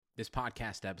This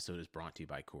podcast episode is brought to you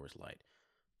by Coors Light.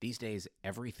 These days,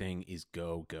 everything is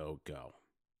go, go, go.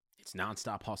 It's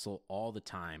nonstop hustle all the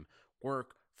time.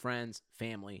 Work, friends,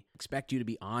 family expect you to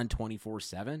be on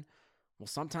 24/7. Well,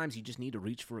 sometimes you just need to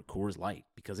reach for a Coors Light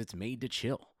because it's made to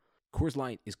chill. Coors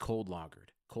Light is cold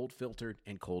lagered, cold filtered,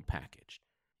 and cold packaged.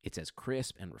 It's as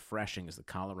crisp and refreshing as the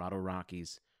Colorado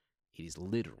Rockies. It is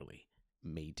literally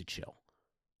made to chill.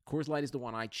 Coors Light is the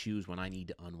one I choose when I need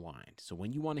to unwind. So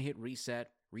when you want to hit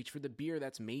reset, reach for the beer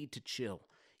that's made to chill.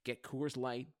 Get Coors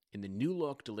Light in the new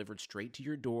look delivered straight to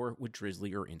your door with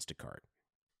Drizzly or Instacart.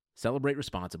 Celebrate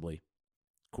responsibly.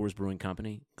 Coors Brewing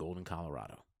Company, Golden,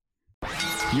 Colorado.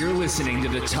 You're listening to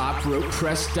the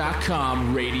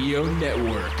TopRopePress.com radio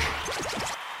network.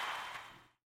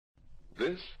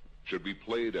 This should be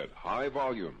played at high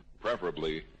volume,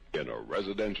 preferably in a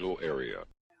residential area.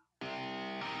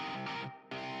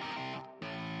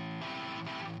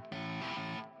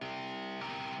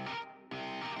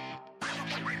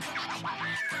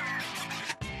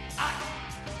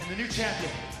 The new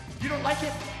champion. You don't like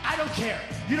it? I don't care.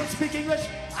 You don't speak English?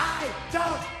 I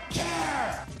don't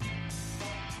care.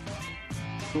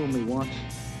 Fool me once.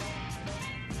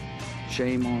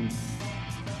 Shame on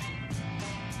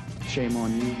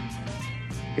you.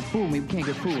 If fool me, we can't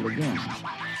get fooled again.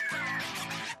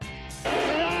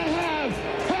 And I have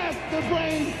half the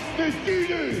brain that you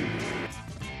do.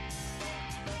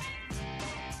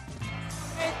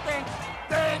 They think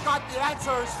they got the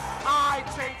answers. I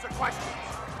change the questions.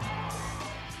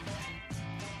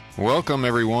 Welcome,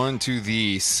 everyone, to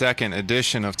the second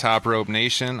edition of Top Rope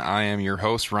Nation. I am your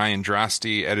host, Ryan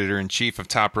Drosty, editor-in-chief of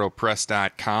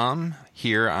TopRopePress.com,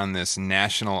 here on this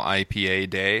National IPA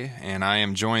Day, and I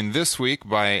am joined this week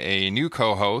by a new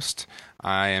co-host.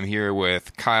 I am here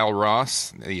with Kyle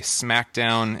Ross, the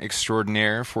SmackDown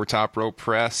extraordinaire for Top Rope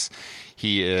Press.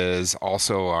 He is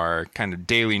also our kind of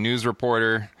daily news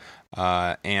reporter,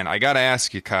 and I got to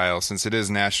ask you, Kyle, since it is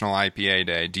National IPA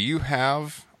Day, do you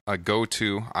have a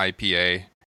go-to IPA?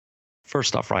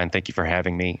 First off, Ryan, thank you for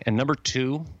having me. And number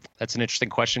two, that's an interesting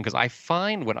question because I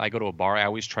find when I go to a bar, I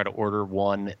always try to order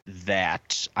one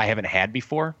that I haven't had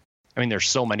before. I mean, there's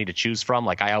so many to choose from.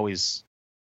 Like I always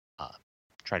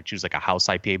try to choose like a house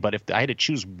IPA. But if I had to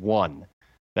choose one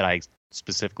that I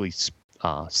specifically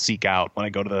seek out when I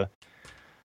go to the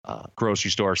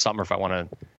grocery store or something, or if I want to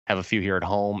have a few here at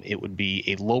home, it would be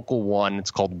a local one.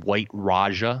 It's called White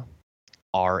Raja.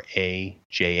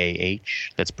 Rajah,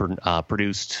 that's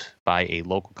produced by a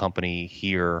local company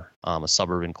here, a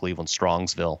suburb in Cleveland,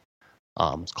 Strongsville.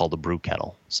 It's called the Brew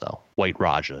Kettle. So White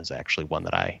Raja is actually one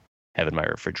that I have in my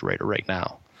refrigerator right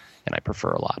now, and I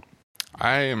prefer a lot.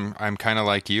 I'm kind of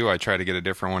like you. I try to get a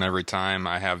different one every time.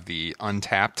 I have the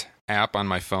Untapped app on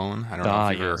my phone. I don't know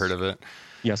if you've ever heard of it.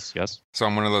 Yes. So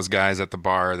I'm one of those guys at the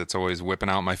bar that's always whipping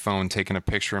out my phone, taking a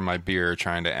picture of my beer,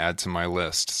 trying to add to my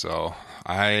list. So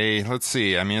let's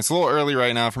see. I mean, it's a little early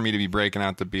right now for me to be breaking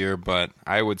out the beer, but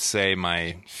I would say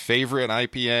my favorite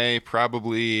IPA,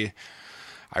 probably,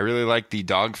 I really like the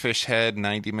Dogfish Head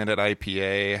 90-minute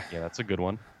IPA. Yeah, that's a good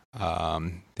one.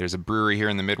 There's a brewery here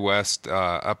in the Midwest,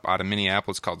 up out of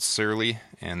Minneapolis called Surly,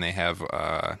 and they have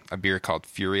a beer called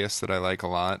Furious that I like a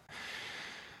lot.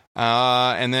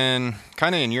 And then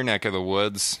kind of in your neck of the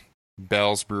woods,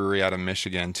 Bell's Brewery out of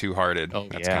Michigan, Two Hearted.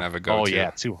 That's kind of a go-to. Oh, yeah,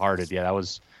 Two Hearted. Yeah, that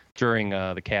was during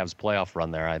the Cavs playoff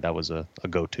run there. That was a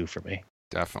go-to for me.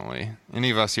 Definitely.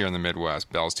 Any of us here in the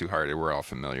Midwest, Bell's Two Hearted, we're all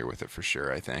familiar with it for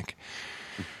sure, I think.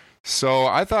 So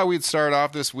I thought we'd start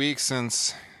off this week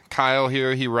since Kyle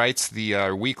here, he writes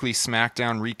the weekly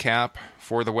SmackDown recap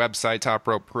for the website, Top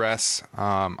Rope Press.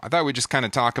 I thought we'd just kind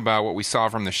of talk about what we saw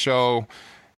from the show.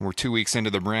 We're 2 weeks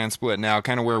into the brand split now,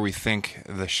 kind of where we think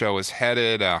the show is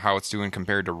headed, how it's doing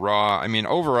compared to Raw. I mean,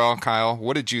 overall, Kyle,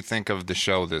 what did you think of the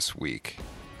show this week?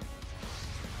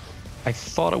 I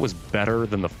thought it was better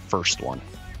than the first one.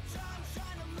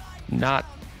 Not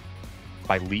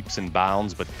by leaps and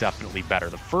bounds, but definitely better.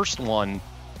 The first one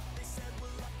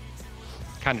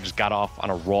kind of just got off on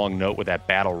a wrong note with that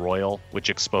Battle Royal, which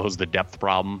exposed the depth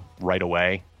problem right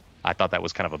away. I thought that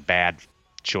was kind of a bad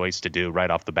choice to do right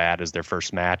off the bat as their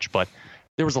first match, but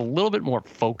there was a little bit more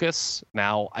focus.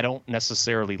 Now, I don't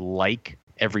necessarily like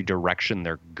every direction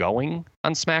they're going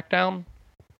on SmackDown,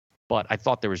 but I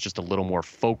thought there was just a little more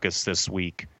focus this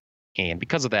week, and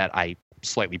because of that, I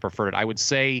slightly preferred it. I would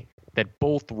say that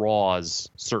both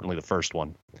Raws, certainly the first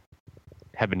one,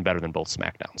 have been better than both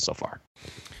SmackDowns so far.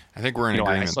 I think we're in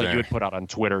agreement I saw there. You had put out on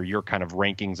Twitter your kind of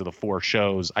rankings of the four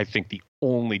shows. I think the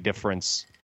only difference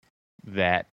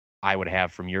that I would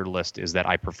have from your list is that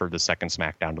I preferred the second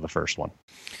SmackDown to the first one.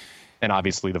 And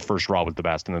obviously the first Raw was the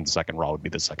best, and then the second Raw would be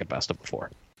the second best of the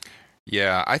four.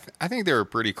 Yeah, I think they were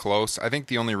pretty close. I think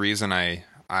the only reason I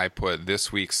put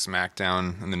this week's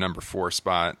SmackDown in the number 4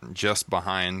 spot, just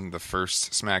behind the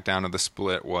first SmackDown of the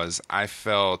split, was I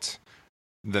felt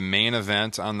the main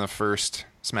event on the first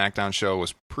SmackDown show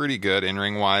was pretty good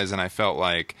in-ring wise, and I felt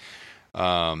like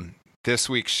this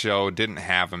week's show didn't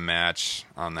have a match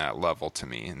on that level to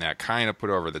me, and that kind of put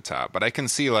over the top. But I can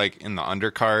see, like, in the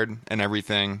undercard and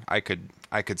everything, I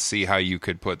could see how you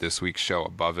could put this week's show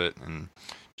above it, and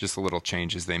just the little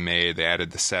changes they made. They added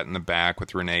the set in the back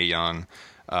with Renee Young.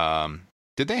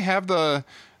 Did they have the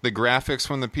graphics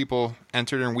when the people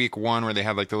entered in week 1 where they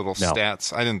had like the little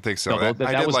stats? I didn't think so. No, that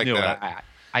I did was like new. that.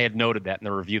 I had noted that in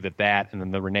the review that and then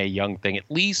the Renee Young thing, at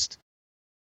least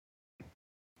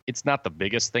it's not the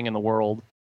biggest thing in the world,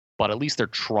 but at least they're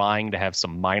trying to have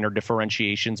some minor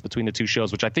differentiations between the two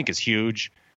shows, which I think is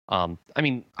huge. I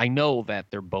mean, I know that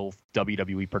they're both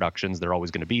WWE productions. They're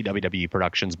always going to be WWE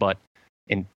productions, but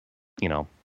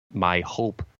my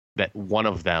hope that one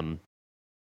of them,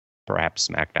 perhaps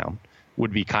SmackDown,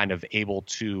 would be kind of able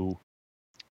to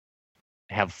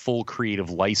have full creative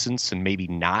license and maybe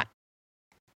not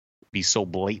be so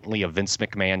blatantly a Vince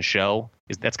McMahon show.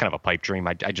 That's kind of a pipe dream.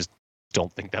 I just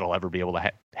don't think that'll ever be able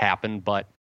to happen. But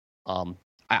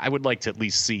I would like to at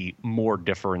least see more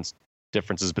differences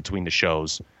between the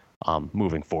shows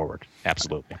moving forward.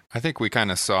 Absolutely. I think we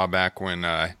kind of saw back when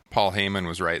Paul Heyman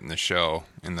was writing the show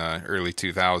in the early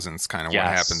 2000s, kind of what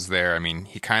happens there. I mean,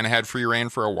 he kind of had free reign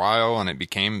for a while, and it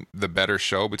became the better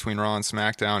show between Raw and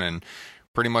SmackDown. And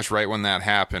pretty much right when that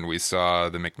happened, we saw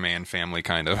the McMahon family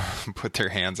kind of put their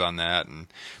hands on that and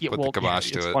put the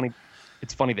kibosh to it.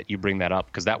 It's funny that you bring that up,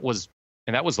 because that was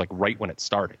like right when it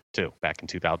started too, back in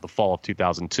the fall of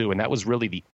 2002, and that was really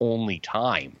the only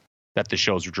time that the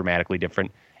shows were dramatically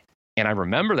different. And I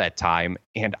remember that time,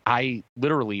 and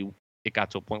it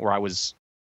got to a point where I was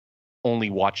only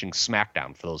watching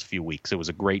SmackDown for those few weeks. It was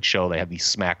a great show. They had the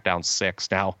SmackDown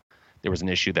 6. Now, there was an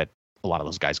issue that a lot of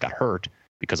those guys got hurt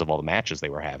because of all the matches they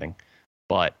were having.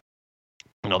 But,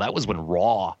 that was when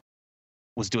Raw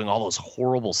was doing all those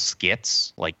horrible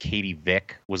skits, like Katie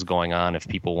Vick was going on, if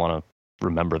people want to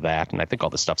remember that. And I think all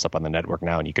this stuff's up on the network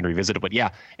now, and you can revisit it. But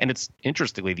yeah, and it's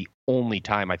interestingly the only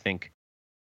time I think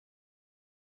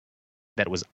that it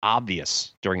was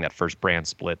obvious during that first brand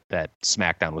split that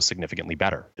SmackDown was significantly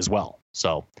better as well.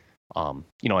 So, and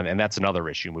that's another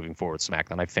issue moving forward with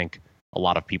SmackDown. I think a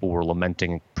lot of people were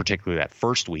lamenting, particularly that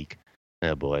first week,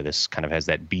 oh boy, this kind of has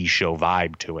that B show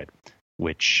vibe to it,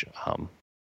 which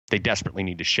they desperately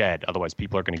need to shed. Otherwise,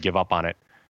 people are going to give up on it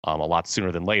a lot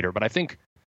sooner than later. But I think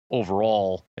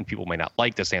overall, and people may not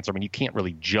like this answer, I mean, you can't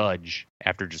really judge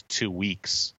after just 2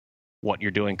 weeks what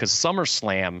you're doing, because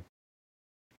SummerSlam,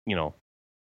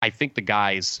 I think the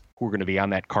guys who are going to be on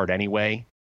that card anyway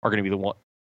are going to be the one,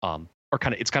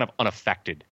 it's kind of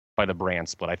unaffected by the brand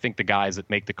split. I think the guys that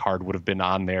make the card would have been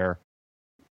on there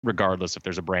regardless if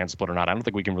there's a brand split or not. I don't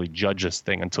think we can really judge this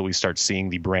thing until we start seeing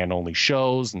the brand only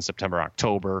shows in September,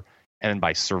 October. And then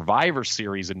by Survivor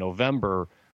Series in November,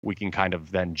 we can kind of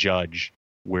then judge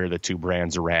where the two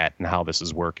brands are at and how this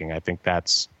is working. I think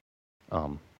that's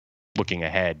looking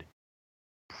ahead,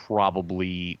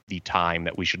 probably the time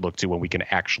that we should look to when we can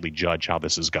actually judge how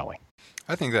this is going.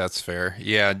 I think that's fair.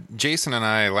 Yeah, Jason and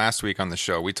I last week on the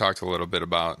show, we talked a little bit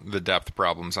about the depth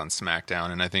problems on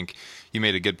SmackDown, and I think you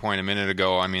made a good point a minute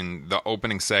ago. I mean, the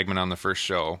opening segment on the first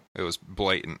show, it was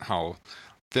blatant how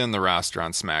thin the roster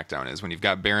on SmackDown is. When you've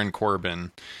got Baron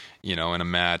Corbin, in a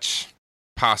match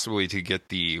possibly to get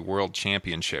the World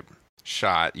Championship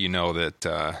shot,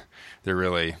 that they're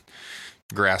really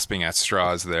grasping at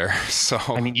straws there. So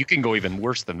I mean, you can go even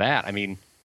worse than that. I mean,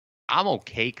 I'm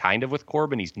okay kind of with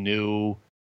Corbin. He's new.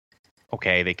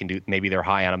 Okay, they can do, maybe they're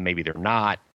high on him, maybe they're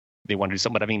not. They want to do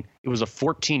something. But I mean, it was a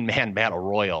 14-man battle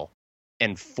royal,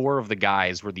 and 4 of the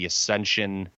guys were the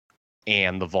Ascension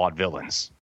and the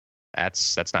Vaudevillains.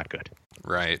 That's not good.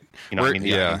 Right. I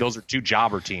mean, those are 2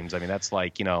 jobber teams. I mean, that's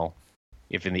like,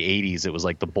 if in the 80s it was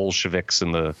like the Bolsheviks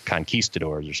and the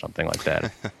Conquistadors or something like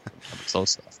that. So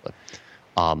stuff.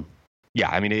 But yeah,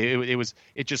 I mean,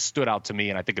 it just stood out to me,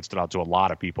 and I think it stood out to a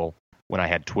lot of people when I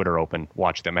had Twitter open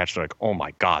watching that match. They're like, oh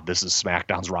my God, this is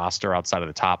SmackDown's roster outside of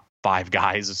the top 5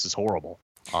 guys. This is horrible.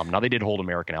 Now they did hold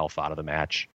American Alpha out of the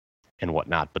match and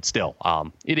whatnot, but still,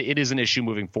 it is an issue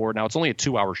moving forward. Now it's only a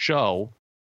 2-hour show,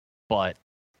 but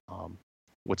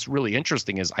what's really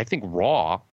interesting is I think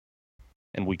Raw,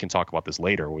 and we can talk about this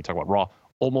later when we talk about Raw,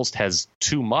 almost has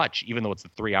too much, even though it's a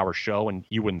 3-hour show, and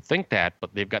you wouldn't think that,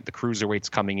 but they've got the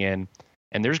cruiserweights coming in,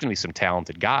 and there's going to be some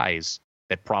talented guys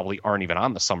that probably aren't even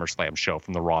on the SummerSlam show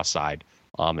from the Raw side.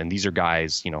 And these are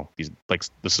guys, these like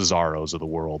the Cesaros of the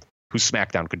world, who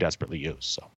SmackDown could desperately use.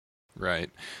 So. Right.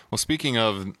 Well, speaking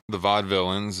of the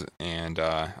Vaudevillains and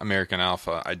American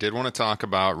Alpha, I did want to talk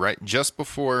about just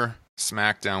before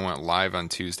SmackDown went live on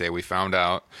Tuesday, we found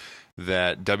out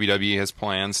that WWE has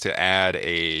plans to add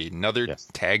another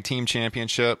tag team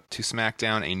championship to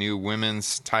SmackDown, a new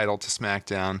women's title to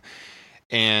SmackDown.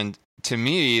 And to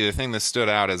me, the thing that stood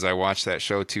out as I watched that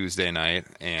show Tuesday night,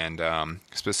 and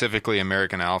specifically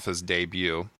American Alpha's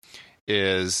debut,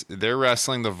 is they're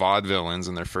wrestling the Vaudevillains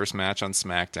in their first match on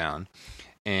SmackDown.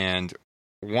 And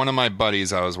one of my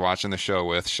buddies I was watching the show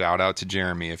with, shout out to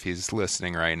Jeremy if he's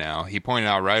listening right now, he pointed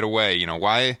out right away,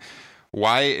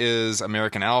 why is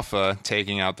American Alpha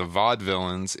taking out the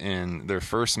Vaudevillains in their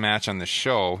first match on the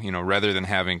show, rather than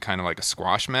having kind of like a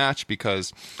squash match?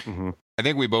 Because I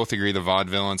think we both agree the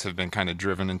Vaudevillains have been kind of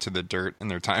driven into the dirt in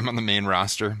their time on the main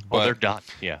roster. Well, they're done.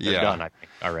 Yeah, they're done, I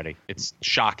think, already. It's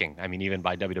shocking. I mean, even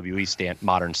by WWE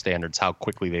modern standards, how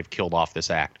quickly they've killed off this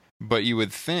act. But you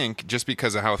would think, just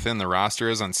because of how thin the roster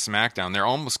is on SmackDown, they're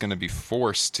almost going to be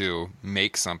forced to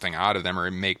make something out of them or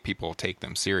make people take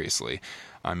them seriously.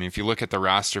 I mean, if you look at the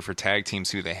roster for tag teams,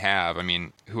 who they have, I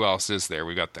mean, who else is there?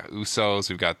 We've got the Usos,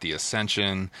 we've got the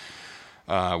Ascension,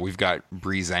 we've got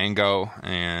Breezango,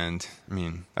 and I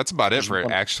mean, that's about it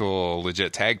for actual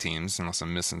legit tag teams, unless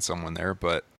I'm missing someone there.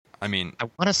 But I mean, I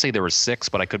want to say there were 6,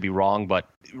 but I could be wrong. But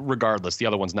regardless, the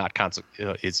other one's not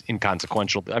is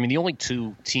inconsequential. I mean, the only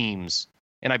 2 teams,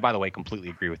 and I, by the way, completely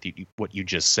agree with you what you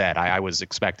just said. I was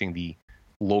expecting the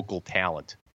local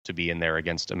talent to be in there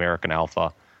against American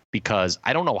Alpha, because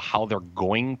I don't know how they're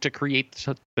going to create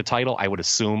the title. I would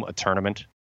assume a tournament.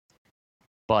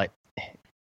 But,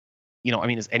 I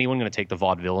mean, is anyone going to take the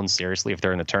Vaudevillains seriously if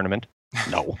they're in a tournament?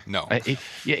 No. No.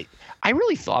 I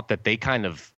really thought that they kind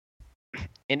of,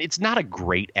 and it's not a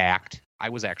great act. I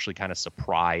was actually kind of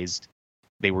surprised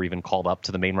they were even called up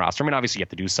to the main roster. I mean, obviously you have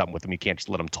to do something with them. You can't just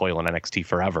let them toil in NXT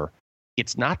forever.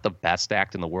 It's not the best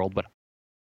act in the world, but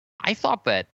I thought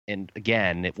that, and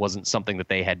again, it wasn't something that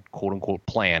they had quote unquote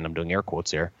planned. I'm doing air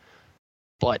quotes here.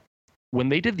 But when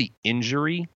they did the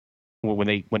injury, when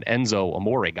Enzo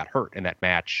Amore got hurt in that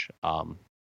match,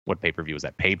 what pay-per-view was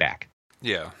that? Payback.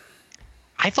 Yeah.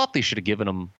 I thought they should have given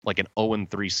him like an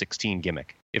 0-3-16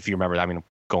 gimmick. If you remember, I mean,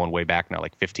 going way back now,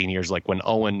 like 15 years, like when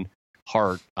Owen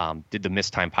Hart did the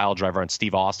missed time pile driver on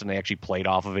Steve Austin, they actually played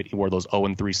off of it. He wore those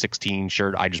 0-3-16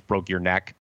 shirt. I just broke your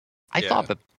neck. I thought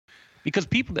that, because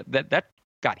people that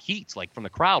got heats like from the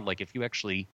crowd, like if you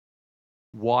actually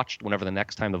watched whenever the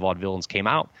next time the Vaudevillains came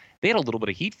out, they had a little bit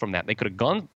of heat from that. They could have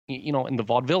gone, and the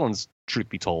Vaudevillains, truth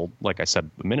be told, like I said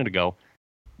a minute ago,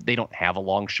 they don't have a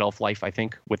long shelf life, I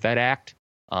think, with that act.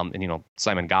 And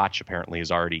Simon Gotch apparently has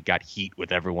already got heat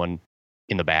with everyone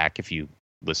in the back if you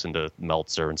listen to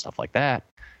Meltzer and stuff like that.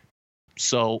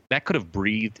 So that could have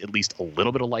breathed at least a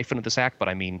little bit of life into this act. But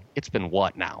I mean, it's been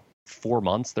what now? 4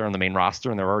 months they're on the main roster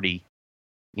and they're already,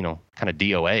 kind of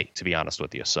DOA, to be honest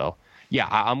with you. So yeah,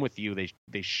 I'm with you.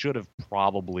 They should have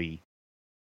probably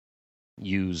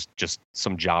used just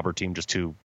some jobber team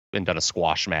and done a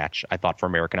squash match, I thought, for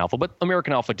American Alpha. But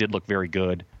American Alpha did look very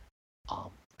good.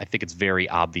 I think it's very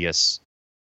obvious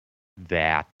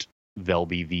that they'll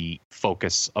be the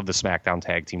focus of the SmackDown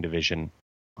tag team division.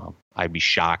 I'd be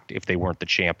shocked if they weren't the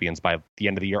champions by the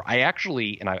end of the year. I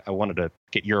actually, and I wanted to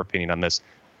get your opinion on this,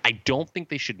 I don't think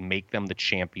they should make them the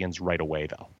champions right away,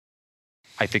 though.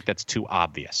 I think that's too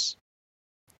obvious,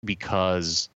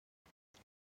 because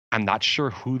I'm not sure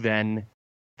who then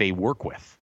they work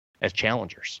with as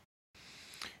challengers.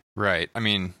 Right. I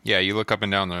mean, yeah, you look up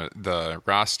and down the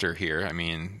roster here. I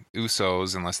mean,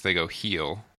 Usos, unless they go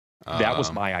heel. That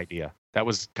was my idea. That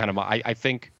was kind of I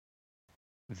think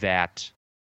that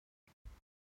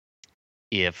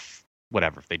if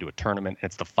they do a tournament and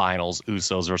it's the finals,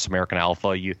 Usos versus American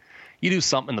Alpha, you do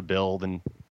something in the build, and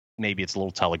maybe it's a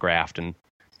little telegraphed and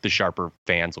the sharper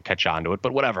fans will catch on to it.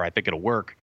 But whatever, I think it'll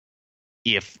work.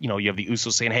 If, you have the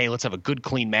Usos saying, hey, let's have a good,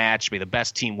 clean match, may the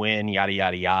best team win, yada,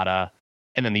 yada, yada.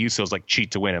 And then the Usos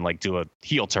cheat to win and do a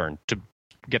heel turn to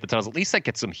get the titles. At least that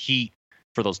gets some heat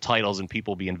for those titles, and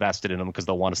people be invested in them because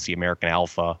they'll want to see American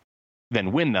Alpha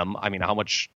then win them. I mean, how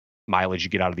much mileage you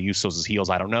get out of the Usos as heels,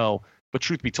 I don't know. But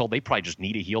truth be told, they probably just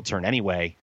need a heel turn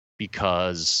anyway,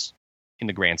 because in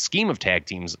the grand scheme of tag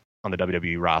teams on the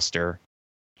WWE roster,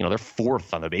 they're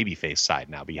 4th on the babyface side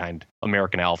now, behind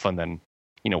American Alpha, and then,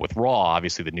 with Raw,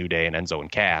 obviously the New Day and Enzo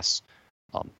and Cass,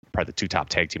 probably the 2 top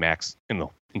tag team acts in the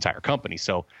entire company.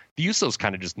 So the Usos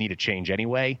kind of just need a change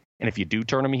anyway. And if you do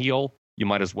turn them heel, you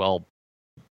might as well,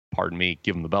 pardon me,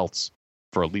 give them the belts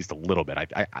for at least a little bit.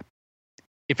 I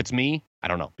if it's me, I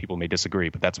don't know. People may disagree,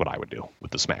 but that's what I would do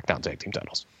with the SmackDown tag team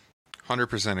titles.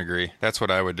 100% agree. That's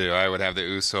what I would do. I would have the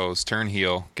Usos turn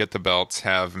heel, get the belts,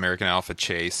 have American Alpha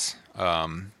chase.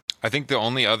 I think the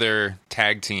only other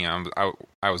tag team,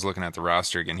 I was looking at the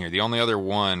roster again here, the only other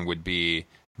one would be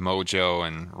Mojo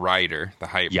and Ryder, the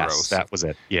Hype Bros. Yes, that was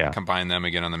it. Yeah. Combine them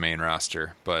again on the main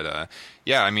roster. But,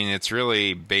 yeah, I mean, it's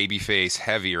really babyface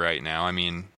heavy right now. I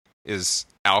mean, is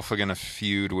Alpha going to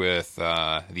feud with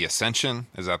the Ascension?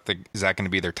 Is that going to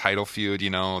be their title feud? You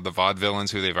know, the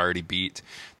Vaudevillains who they've already beat.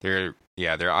 Their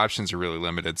options are really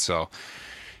limited. So,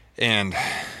 and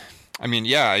I mean,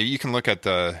 yeah, you can look at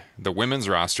the women's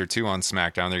roster too on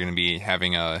SmackDown. They're going to be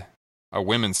having a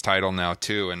women's title now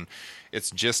too, and it's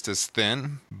just as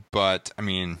thin. But I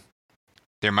mean,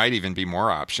 there might even be more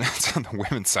options on the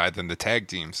women's side than the tag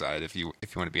team side, if you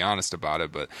want to be honest about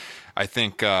it. But I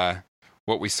think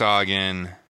what we saw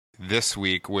again this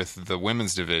week with the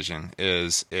women's division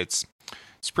is it's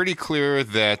pretty clear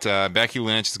that Becky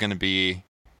Lynch is going to be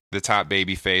the top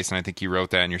baby face, and I think you wrote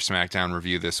that in your SmackDown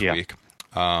review this week.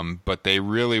 But they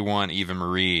really want Eva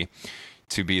Marie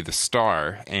to be the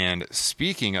star. And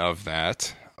speaking of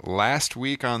that, last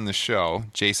week on the show,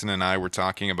 Jason and I were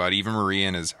talking about Eva Marie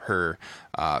and her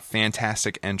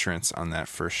fantastic entrance on that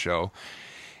first show.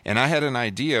 And I had an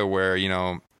idea where, you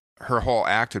know, her whole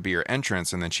act would be her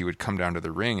entrance, and then she would come down to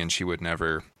the ring and she would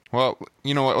never... Well,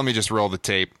 you know what? Let me just roll the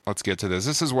tape. Let's get to this.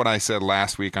 This is what I said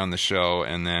last week on the show,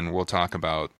 and then we'll talk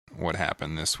about what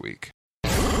happened this week.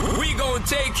 We gonna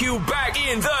take you back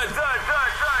in the...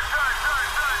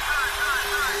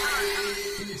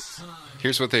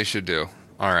 Here's what they should do.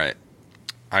 All right.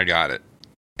 I got it.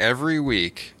 Every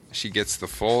week, she gets the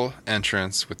full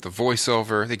entrance with the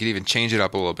voiceover. They could even change it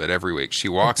up a little bit every week. She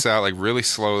walks out like really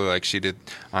slowly like she did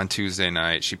on Tuesday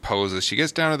night. She poses. She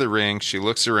gets down to the ring. She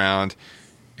looks around.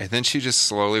 And then she just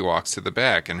slowly walks to the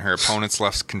back, and her opponent's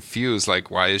left confused, like,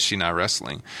 why is she not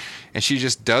wrestling? And she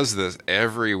just does this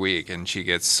every week, and she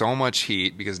gets so much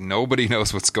heat because nobody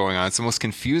knows what's going on. It's the most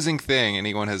confusing thing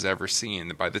anyone has ever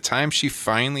seen. By the time she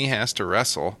finally has to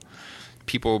wrestle,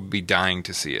 people will be dying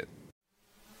to see it.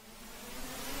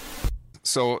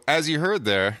 So, as you heard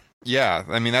there, yeah,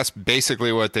 I mean, that's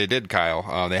basically what they did,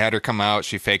 Kyle. They had her come out.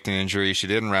 She faked an injury. She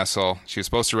didn't wrestle. She was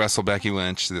supposed to wrestle Becky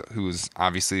Lynch, who's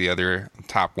obviously the other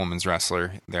top women's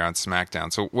wrestler there on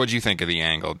SmackDown. So what did you think of the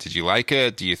angle? Did you like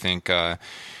it? Do you think,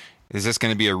 is this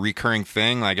going to be a recurring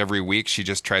thing? Like every week she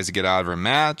just tries to get out of her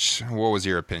match? What was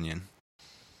your opinion?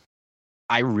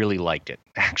 I really liked it,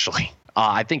 actually.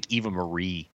 I think Eva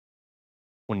Marie,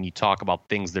 when you talk about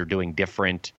things they're doing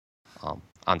different on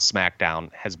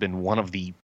SmackDown, has been one of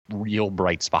the real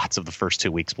bright spots of the first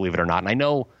 2 weeks, believe it or not. And I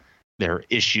know there are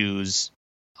issues.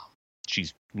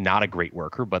 She's not a great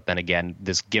worker, but then again,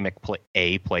 this gimmick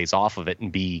A plays off of it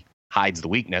and B hides the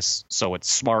weakness. So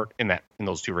it's smart in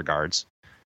those two regards.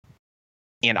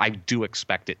 And I do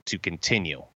expect it to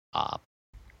continue.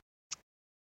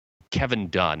 Kevin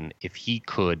Dunn, if he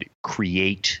could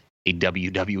create a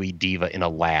WWE diva in a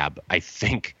lab, I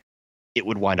think it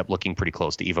would wind up looking pretty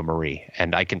close to Eva Marie.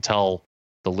 And I can tell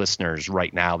the listeners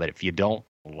right now that if you don't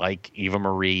like Eva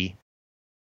Marie,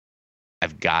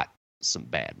 I've got some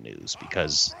bad news,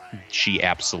 because she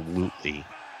absolutely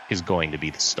is going to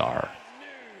be the star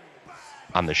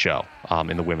on the show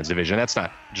in the women's division. That's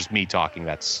not just me talking.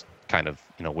 That's kind of,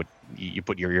 you know, what you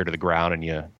put your ear to the ground and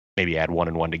you maybe add one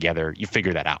and one together. You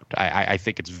figure that out. I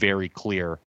think it's very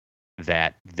clear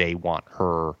that they want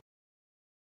her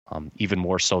even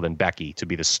more so than Becky to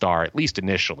be the star, at least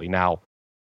initially. Now,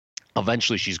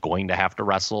 eventually she's going to have to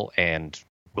wrestle, and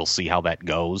we'll see how that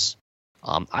goes.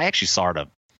 I actually saw her at a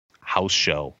house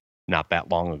show not that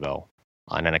long ago,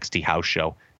 an NXT house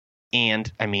show.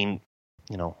 And, I mean,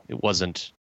 you know, it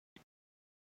wasn't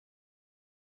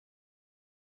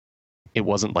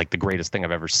like the greatest thing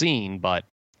I've ever seen, but,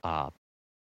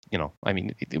 you know, I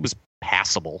mean, it was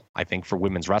passable, I think, for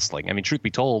women's wrestling. I mean, truth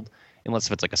be told, unless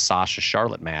if it's like a Sasha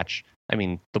Charlotte match, I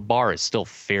mean, the bar is still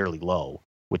fairly low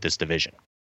with this division.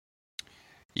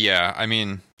 Yeah, I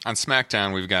mean, on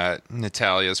SmackDown, we've got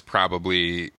Natalya's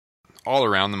probably all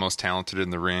around the most talented in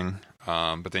the ring.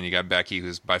 But then you got Becky,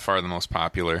 who's by far the most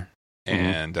popular.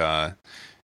 Mm-hmm. And,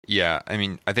 yeah, I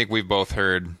mean, I think we've both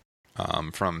heard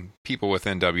from people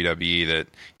within WWE that,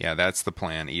 yeah, that's the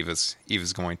plan. Eva's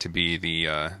going to be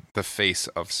the face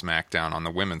of SmackDown on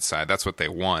the women's side. That's what they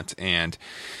want. And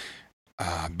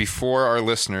before our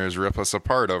listeners rip us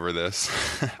apart over this,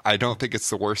 I don't think it's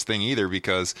the worst thing either,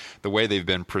 because the way they've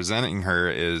been presenting her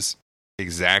is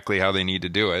exactly how they need to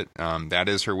do it. That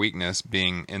is her weakness,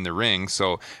 being in the ring.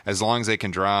 So as long as they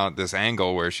can draw out this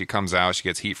angle where she comes out, she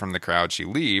gets heat from the crowd, she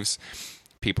leaves,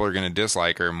 people are going to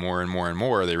dislike her more and more and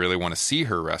more. They really want to see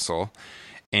her wrestle.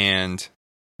 And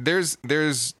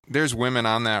there's women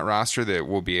on that roster that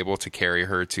will be able to carry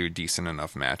her to decent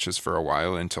enough matches for a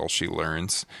while until she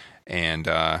learns. And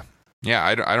yeah,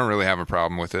 I don't really have a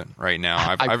problem with it right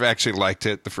now. I've actually liked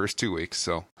it the first 2 weeks.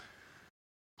 So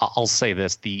I'll say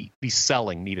this: the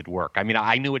selling needed work. I mean,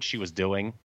 I knew what she was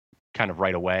doing kind of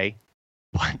right away,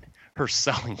 but her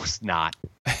selling was not,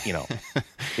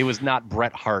 it was not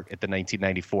Bret Hart at the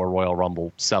 1994 Royal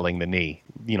Rumble selling the knee,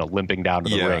 limping down to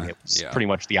the ring. It was pretty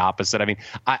much the opposite. I mean,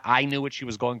 I knew what she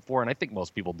was going for, and I think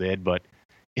most people did, but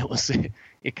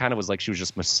it kind of was like she was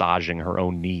just massaging her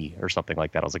own knee or something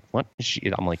like that. I was like, what is she?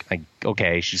 I'm like,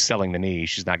 okay, she's selling the knee.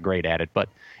 She's not great at it, but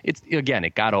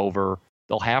it got over.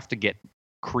 They'll have to get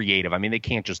creative. I mean, they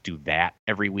can't just do that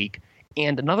every week.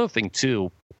 And another thing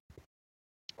too,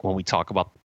 when we talk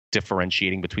about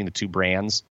differentiating between the two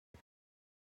brands,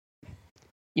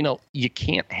 you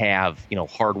can't have,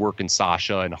 hard work in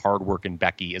Sasha and hard work in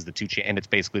Becky as the two, and it's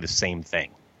basically the same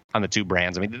thing on the two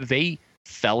brands. I mean, they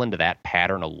fell into that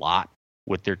pattern a lot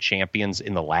with their champions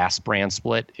in the last brand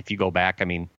split. If you go back, I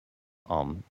mean,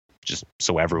 just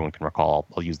so everyone can recall,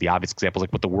 I'll use the obvious examples,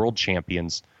 like with the world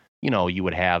champions, you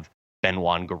would have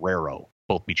Benoit and Guerrero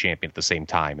both be champion at the same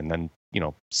time. And then,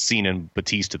 Cena and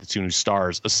Batista, the two new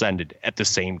stars, ascended at the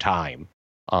same time.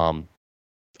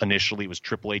 Initially, it was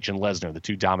Triple H and Lesnar, the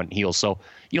two dominant heels. So,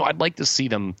 I'd like to see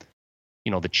them,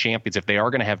 the champions, if they are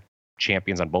going to have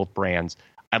champions on both brands,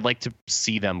 I'd like to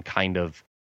see them kind of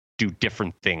do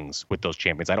different things with those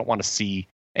champions. I don't want to see,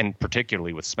 and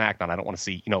particularly with SmackDown, I don't want to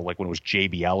see, like when it was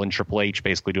JBL and Triple H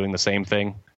basically doing the same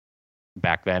thing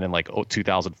back then in like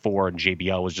 2004, and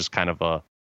JBL was just kind of a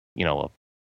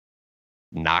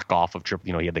knockoff of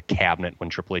Triple. He had the cabinet when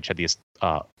Triple H had the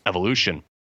Evolution.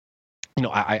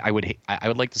 I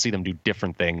would like to see them do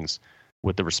different things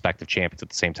with the respective champions at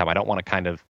the same time. I don't want to kind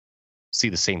of see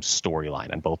the same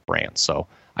storyline on both brands. So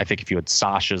I think if you had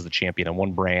Sasha as the champion on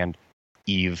one brand,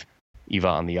 Eva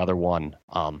on the other one,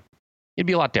 it'd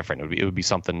be a lot different. It would be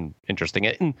something interesting.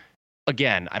 And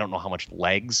again, I don't know how much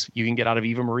legs you can get out of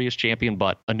Eva Marie as champion,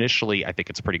 but initially I think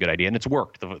it's a pretty good idea, and it's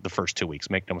worked the first 2 weeks.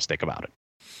 Make no mistake about it.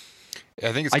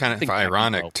 I think it's kind of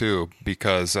ironic too,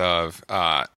 because of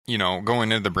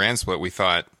going into the brand split, we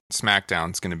thought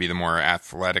SmackDown's going to be the more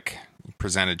athletic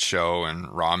presented show, and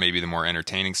Raw maybe the more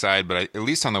entertaining side. But at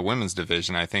least on the women's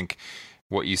division, I think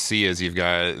what you see is you've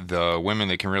got the women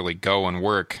that can really go and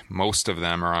work. Most of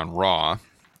them are on Raw,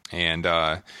 and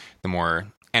the more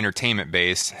entertainment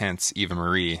based, hence Eva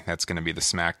Marie, that's going to be the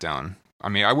SmackDown. I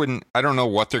mean, I don't know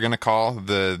what they're going to call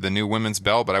the new women's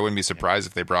belt, but I wouldn't be surprised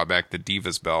if they brought back the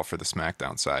Divas belt for the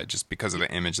SmackDown side, just because of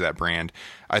the image that brand,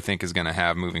 I think, is going to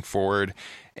have moving forward.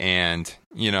 And,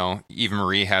 Eva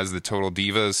Marie has the Total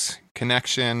Divas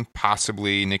connection.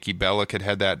 Possibly Nikki Bella could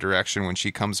head that direction when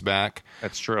she comes back.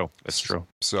 That's true.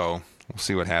 So we'll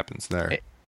see what happens there.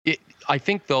 I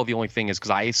think, though, the only thing is, because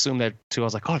I assumed that, too, I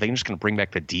was like, oh, are they just going to bring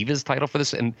back the Divas title for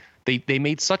this? And they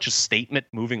made such a statement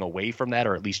moving away from that,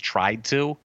 or at least tried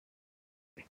to.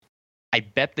 I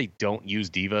bet they don't use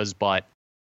Divas, but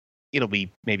it'll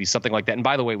be maybe something like that. And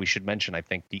by the way, we should mention, I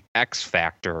think, the X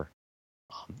Factor,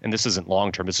 and this isn't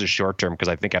long-term, this is short-term, because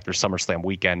I think after SummerSlam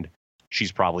weekend,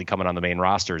 she's probably coming on the main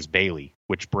roster as Bayley,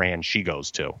 which brand she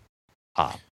goes to.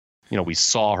 We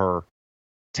saw her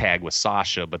tag with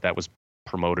Sasha, but that was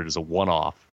promoted as a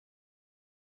one-off,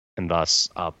 and thus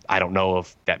I don't know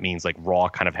if that means like Raw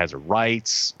kind of has her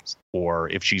rights, or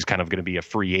if she's kind of going to be a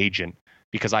free agent,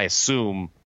 because I assume,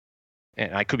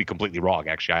 and I could be completely wrong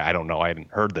actually, I don't know, I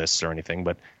haven't heard this or anything,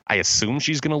 but I assume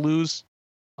she's going to lose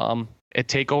at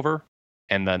TakeOver,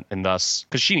 and thus,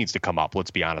 because she needs to come up,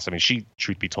 let's be honest. I mean, she,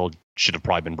 truth be told, should have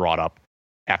probably been brought up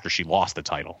after she lost the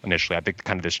title initially. I think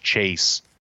kind of this chase,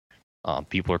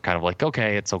 people are kind of like,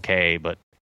 okay, it's okay, but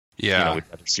yeah, we'd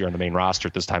rather see her on the main roster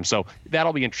at this time. So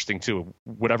that'll be interesting too.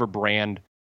 Whatever brand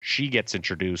she gets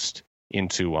introduced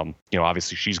into,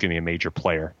 obviously she's going to be a major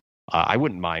player. I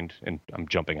wouldn't mind, and I'm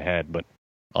jumping ahead, but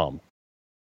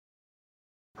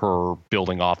her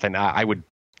building off, and I would,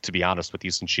 to be honest with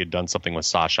you, since she had done something with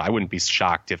Sasha, I wouldn't be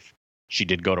shocked if she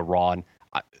did go to Raw. And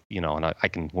I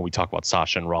can, when we talk about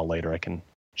Sasha and Raw later, I can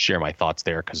share my thoughts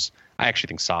there, because I actually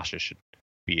think Sasha should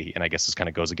be, and I guess this kind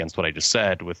of goes against what I just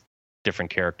said with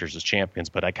different characters as champions,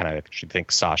 but I kind of actually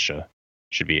think Sasha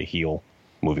should be a heel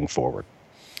moving forward.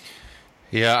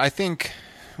 Yeah, I think,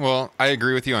 well, I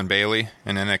agree with you on Bayley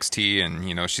and NXT,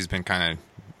 and, she's been kind of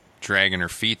dragging her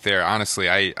feet there. Honestly,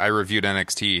 I reviewed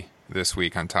NXT this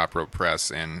week on Top Rope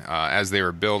Press, and as they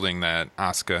were building that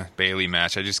Asuka Bayley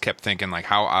match, I just kept thinking, like,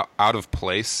 how out of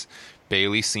place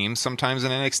Bayley seems sometimes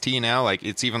in NXT now. Like,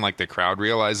 it's even like the crowd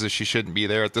realizes she shouldn't be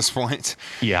there at this point.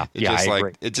 Yeah, I agree.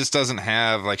 Like, it just doesn't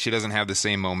have, like, she doesn't have the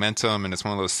same momentum, and it's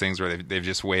one of those things where they've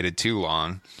just waited too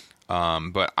long.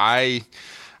 But I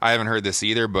haven't heard this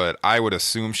either, but I would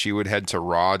assume she would head to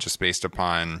Raw just based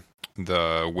upon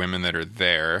the women that are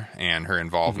there and her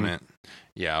involvement.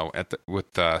 With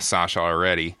Sasha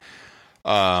already.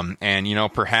 And, you know,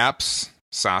 perhaps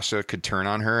Sasha could turn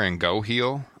on her and go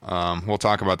heel. We'll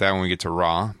talk about that when we get to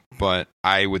Raw. But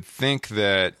I would think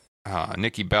that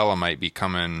Nikki Bella might be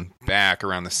coming back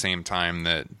around the same time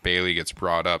that Bayley gets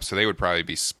brought up. So they would probably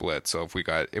be split. So if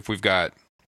we've got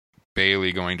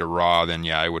Bayley going to Raw, then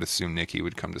I would assume Nikki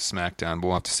would come to SmackDown. But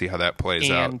we'll have to see how that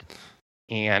plays out.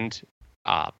 And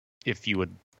if you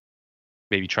would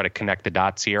maybe try to connect the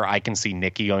dots here, I can see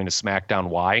Nikki going to SmackDown.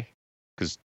 Why?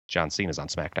 Because John Cena's on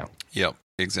SmackDown. Yep,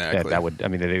 exactly. That would. I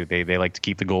mean, they like to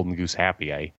keep the Golden Goose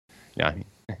happy. I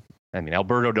mean,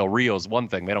 Alberto Del Rio is one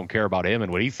thing. They don't care about him and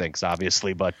what he thinks,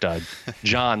 obviously. But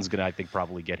John's gonna, I think,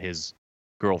 probably get his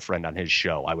girlfriend on his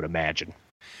show, I would imagine.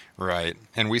 Right.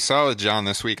 And we saw with John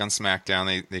this week on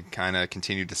SmackDown, they kind of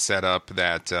continued to set up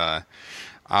that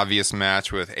obvious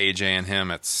match with AJ and him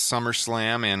at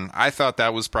SummerSlam, and I thought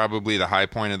that was probably the high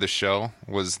point of the show,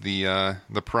 was the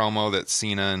promo that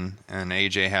Cena and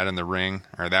AJ had in the ring,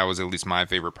 or that was at least my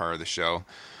favorite part of the show.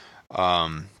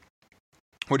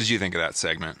 What did you think of that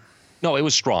segment? No, it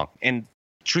was strong, and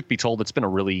truth be told, it's been a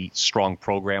really strong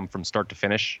program from start to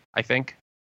finish. I think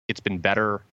it's been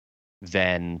better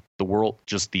than the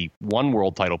one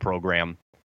world title program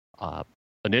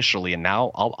initially, and now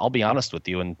I'll be honest with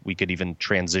you, and we could even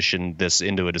transition this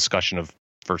into a discussion of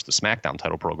first the SmackDown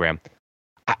title program.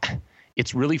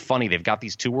 It's really funny. They've got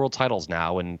these 2 world titles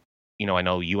now, and you know, I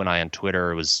know you and I on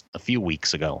Twitter, it was a few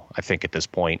weeks ago, I think at this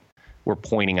point, we're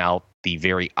pointing out the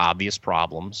very obvious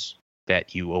problems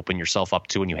that you open yourself up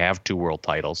to when you have 2 world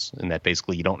titles, and that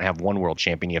basically you don't have one world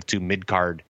champion, you have 2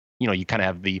 mid-card. You know, you kind of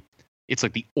have it's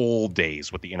like the old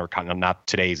days with the Intercontinental, not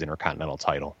today's Intercontinental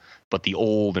title, but the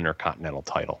old Intercontinental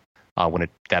title. When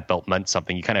that belt meant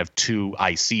something, you kind of have 2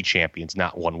 IC champions,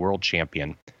 not 1 world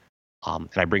champion. And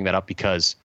I bring that up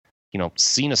because, you know,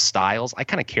 Cena Styles, I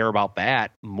kind of care about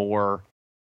that more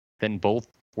than both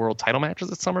world title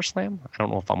matches at SummerSlam. I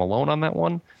don't know if I'm alone on that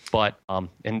one, but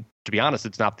and to be honest,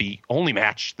 it's not the only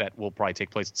match that will probably take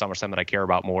place at SummerSlam that I care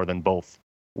about more than both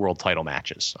world title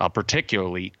matches,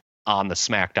 particularly on the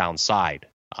SmackDown side,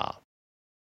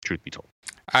 truth be told.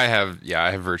 I have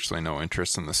virtually no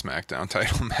interest in the SmackDown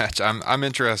title match. I'm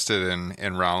interested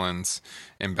in Rollins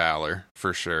and Balor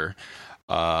for sure.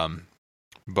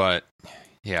 But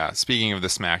yeah, speaking of the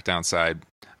SmackDown side,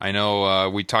 I know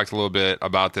we talked a little bit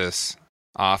about this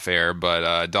off air,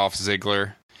 but Dolph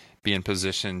Ziggler being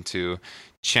positioned to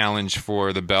challenge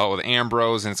for the belt with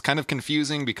Ambrose, and it's kind of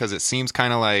confusing because it seems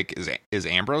kind of like, is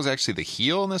Ambrose actually the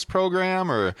heel in this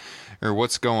program, or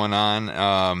what's going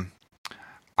on?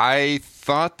 I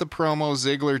thought the promo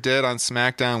Ziggler did on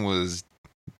SmackDown was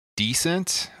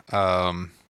decent,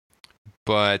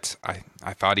 but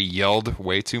I thought he yelled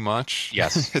way too much.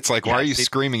 Yes. It's like, why are you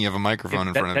screaming? You have a microphone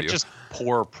in front of you. That's just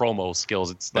poor promo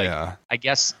skills. It's like, I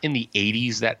guess in the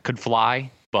 80s that could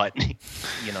fly, but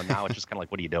you know, now it's just kind of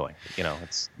like, what are you doing? You know,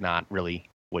 it's not really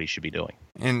what he should be doing.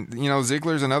 And, you know,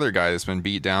 Ziggler's another guy that's been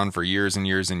beat down for years and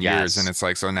years and years. And it's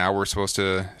like, so now we're supposed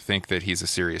to think that he's a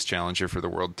serious challenger for the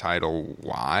world title.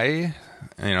 Why?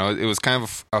 You know, it was kind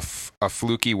of a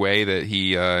fluky way that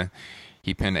he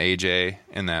pinned AJ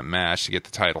in that match to get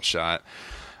the title shot.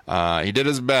 He did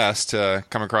his best to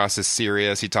come across as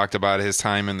serious. He talked about his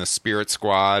time in the Spirit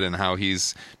Squad and how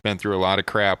he's been through a lot of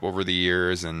crap over the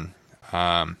years. And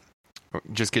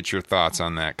just get your thoughts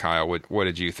on that, Kyle. What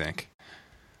did you think?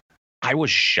 I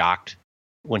was shocked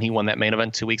when he won that main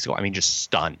event 2 weeks ago. I mean, just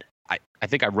stunned. I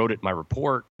think I wrote it in my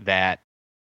report that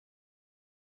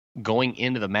going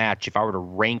into the match, if I were to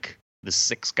rank the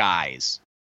 6 guys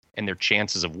and their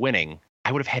chances of winning,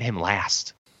 I would have had him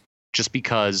last. Just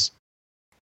because,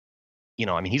 you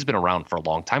know, I mean, he's been around for a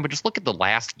long time, but just look at the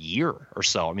last year or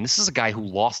so. I mean, this is a guy who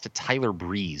lost to Tyler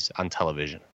Breeze on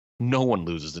television. No one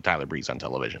loses to Tyler Breeze on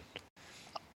television.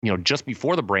 You know, just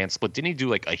before the brand split, didn't he do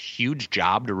like a huge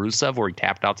job to Rusev where he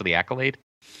tapped out to the Accolade?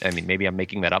 I mean, maybe I'm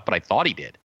making that up, but I thought he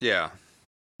did. Yeah.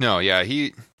 No, yeah,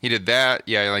 he did that.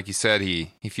 Yeah, like you said,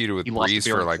 he feuded with Breeze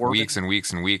for like weeks and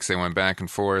weeks and weeks. They went back and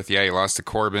forth. Yeah, he lost to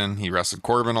Corbin. He wrestled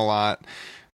Corbin a lot.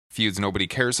 Feuds nobody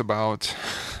cares about.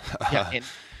 Yeah,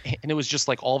 and it was just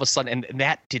like all of a sudden, and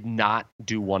that did not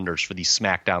do wonders for the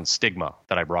SmackDown stigma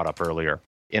that I brought up earlier.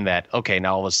 In that, okay,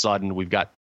 now all of a sudden we've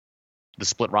got the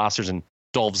split rosters, and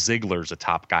Dolph Ziggler's a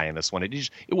top guy in this one. It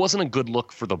wasn't a good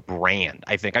look for the brand,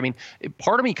 I think. I mean,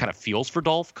 part of me kind of feels for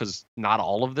Dolph because not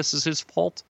all of this is his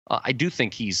fault. I do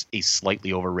think he's a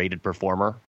slightly overrated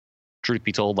performer. Truth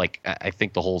be told, like, I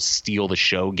think the whole steal the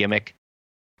show gimmick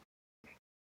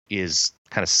is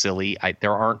kind of silly.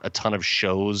 There aren't a ton of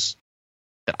shows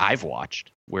that I've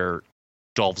watched where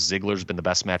Dolph Ziggler's been the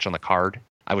best match on the card.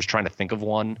 I was trying to think of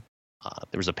one.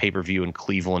 There was a pay-per-view in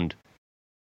Cleveland,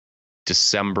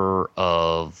 December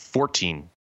of 14.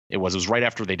 It was right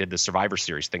after they did the Survivor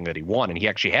Series thing that he won, and he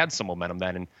actually had some momentum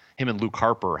then, and him and Luke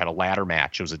Harper had a ladder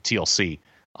match. It was a TLC.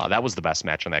 That was the best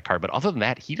match on that card. But other than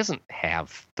that, he doesn't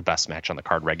have the best match on the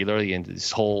card regularly, and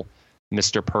this whole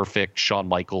Mr. Perfect Shawn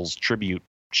Michaels tribute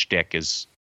shtick is,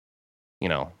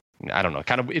 I don't know,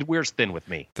 kind of, it wears thin with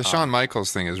me. The Shawn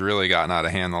Michaels thing has really gotten out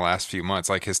of hand the last few months.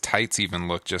 Like, his tights even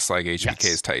look just like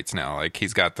HBK's tights now. Like,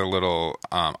 he's got the little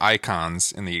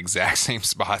icons in the exact same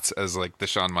spots as like the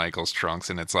Shawn Michaels trunks.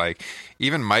 And it's like,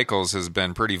 even Michaels has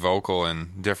been pretty vocal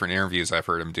in different interviews I've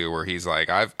heard him do, where he's like,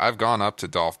 I've gone up to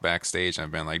Dolph backstage and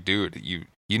I've been like, dude, you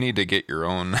need to get your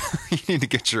own, you need to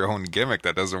get your own gimmick.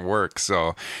 That doesn't work.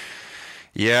 So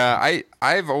yeah,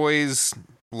 I've always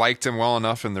liked him well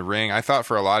enough in the ring. I thought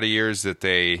for a lot of years that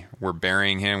they were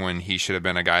burying him when he should have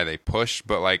been a guy they pushed,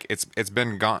 but like it's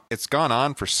gone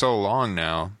on for so long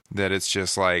now that it's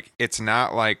just like, it's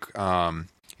not like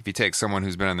if you take someone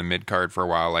who's been on the mid card for a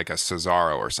while, like a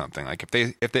Cesaro or something. Like if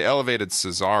they elevated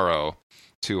Cesaro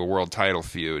to a world title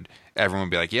feud, everyone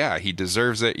would be like, yeah, he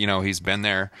deserves it. He's been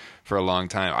there for a long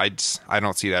time. I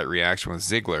don't see that reaction with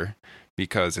Ziggler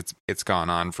because it's gone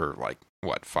on for like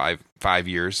what, five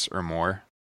years or more.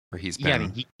 Where he's been. Yeah, I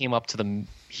mean, he came up to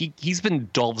he's been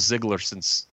Dolph Ziggler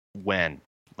since when?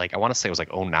 Like, I want to say it was like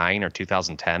 2009 or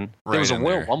 2010. There was a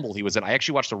Royal Rumble he was in. I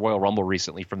actually watched the Royal Rumble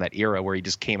recently from that era where he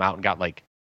just came out and got like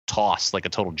tossed like a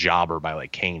total jobber by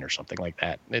like Kane or something like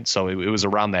that. And so it was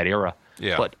around that era.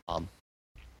 Yeah. But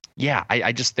yeah,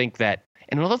 I just think that.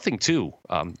 And another thing too,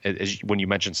 when you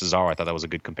mentioned Cesaro, I thought that was a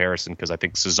good comparison because I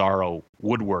think Cesaro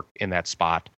would work in that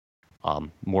spot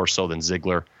more so than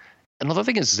Ziggler. Another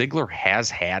thing is Ziggler has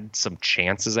had some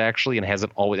chances actually, and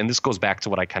hasn't always. And this goes back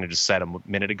to what I kind of just said a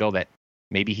minute ago, that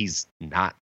maybe he's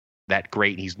not that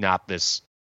great. He's not this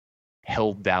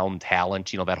held down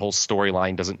talent. That whole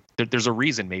storyline doesn't. There's a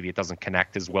reason maybe it doesn't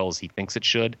connect as well as he thinks it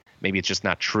should. Maybe it's just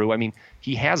not true. I mean,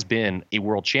 he has been a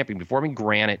world champion before. I mean,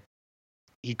 granted,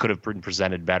 he could have been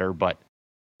presented better, but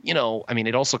I mean,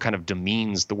 it also kind of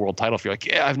demeans the world title if you're like,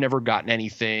 yeah, I've never gotten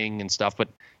anything and stuff. But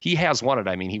he has won it.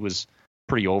 I mean, he was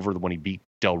pretty over when he beat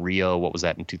Del Rio. What was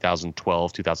that in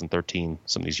 2012, 2013?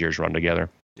 Some of these years run together.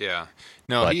 Yeah.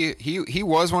 No, but he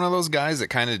was one of those guys that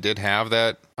kind of did have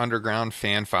that underground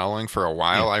fan following for a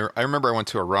while. Yeah. I remember I went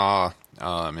to a Raw,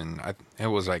 it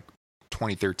was like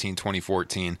 2013,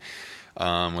 2014,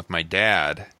 with my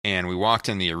dad, and we walked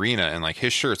in the arena, and like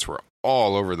his shirts were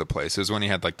all over the place. It was when he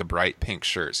had like the bright pink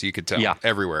shirts, so you could tell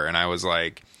everywhere. And I was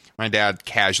like, my dad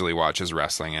casually watches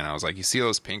wrestling, and I was like, you see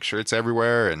those pink shirts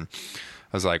everywhere? And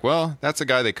I was like, well, that's a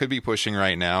guy they could be pushing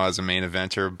right now as a main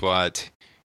eventer, but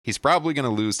he's probably going to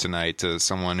lose tonight to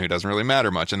someone who doesn't really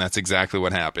matter much. And that's exactly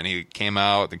what happened. He came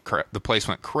out, the place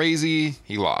went crazy,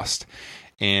 he lost.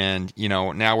 And,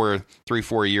 now we're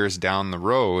 3-4 years down the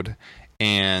road,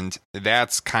 and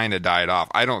that's kind of died off.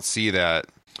 I don't see that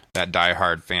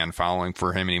diehard fan following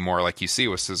for him anymore like you see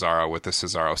with Cesaro, with the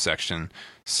Cesaro section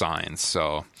signs.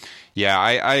 So yeah,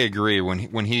 I agree.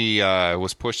 When he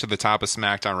was pushed to the top of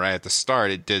SmackDown right at the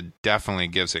start, it definitely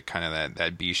gives it kind of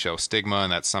that B show stigma,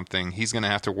 and that's something he's going to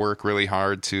have to work really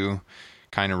hard to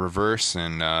kind of reverse,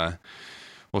 and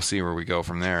we'll see where we go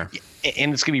from there.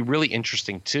 And it's going to be really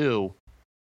interesting too.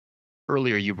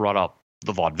 Earlier you brought up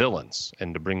the Vaudevillains,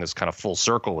 and to bring this kind of full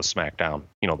circle with SmackDown,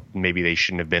 maybe they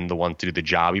shouldn't have been the one to do the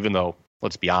job, even though,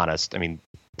 let's be honest, I mean,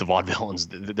 the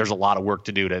Vaudevillains, there's a lot of work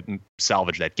to do to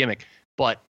salvage that gimmick,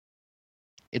 but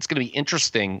it's going to be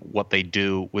interesting what they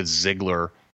do with Ziggler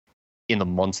in the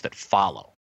months that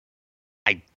follow.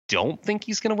 I don't think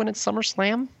he's going to win at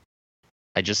SummerSlam.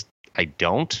 I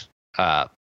don't.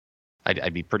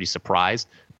 I'd be pretty surprised.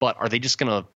 But are they just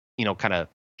going to, kind of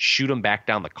shoot him back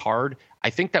down the card? I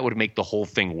think that would make the whole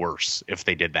thing worse if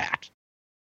they did that.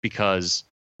 Because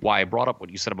why I brought up what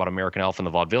you said about American Alpha and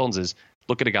the Vaudevillains is,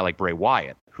 look at a guy like Bray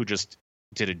Wyatt, who just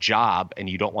did a job, and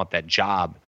you don't want that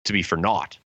job to be for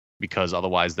naught. Because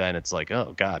otherwise then it's like,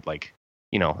 oh God, like,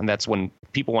 and that's when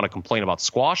people want to complain about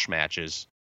squash matches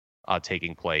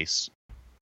taking place.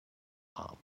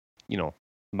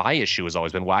 My issue has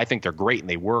always been, well, I think they're great and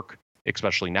they work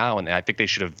especially now, and I think they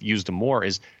should have used him more,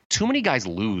 is too many guys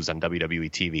lose on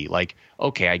WWE TV. Like,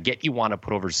 okay, I get you want to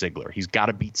put over Ziggler. He's got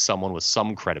to beat someone with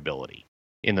some credibility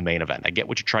in the main event. I get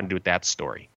what you're trying to do with that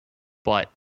story. But,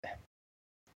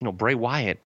 Bray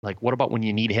Wyatt, like, what about when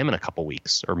you need him in a couple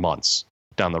weeks or months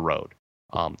down the road?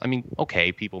 I mean,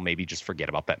 okay, people maybe just forget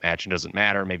about that match. It doesn't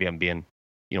matter. Maybe I'm being,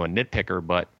 a nitpicker,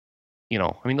 but,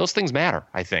 those things matter,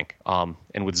 I think.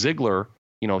 And with Ziggler,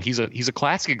 he's a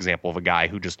classic example of a guy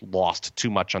who just lost too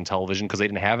much on television because they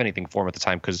didn't have anything for him at the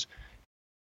time. Because,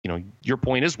 your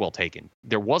point is well taken.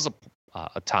 There was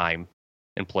a time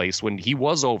and place when he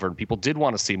was over and people did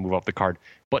want to see him move up the card,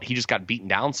 but he just got beaten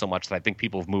down so much that I think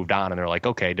people have moved on and they're like,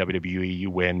 okay, WWE, you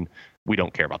win. We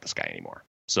don't care about this guy anymore.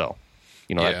 So,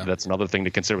 that's another thing to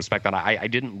consider with SmackDown. I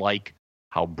didn't like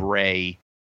how Bray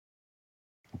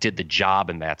did the job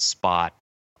in that spot.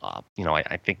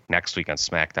 I think next week on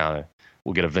SmackDown,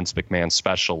 we'll get a Vince McMahon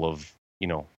special of,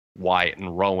 Wyatt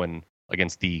and Rowan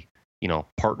against the,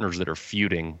 partners that are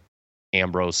feuding,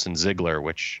 Ambrose and Ziggler,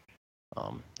 which,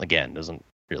 again, doesn't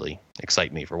really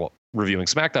excite me for reviewing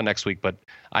SmackDown next week, but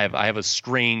I have a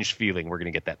strange feeling we're going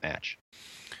to get that match.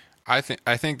 I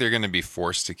think they're going to be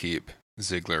forced to keep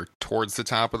Ziggler towards the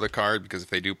top of the card, because if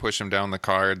they do push him down the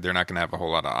card, they're not going to have a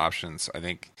whole lot of options. I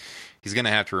think he's going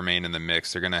to have to remain in the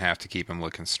mix. They're going to have to keep him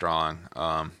looking strong.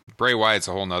 Bray Wyatt's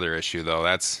a whole nother issue, though.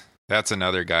 That's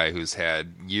another guy who's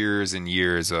had years and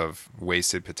years of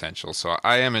wasted potential. So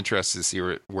I am interested to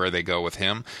see where they go with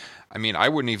him. I mean, I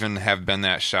wouldn't even have been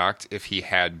that shocked if he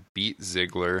had beat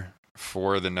Ziggler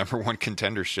for the number one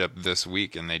contendership this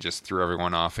week and they just threw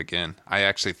everyone off again. I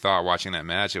actually thought watching that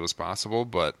match it was possible,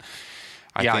 but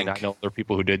I think I know there are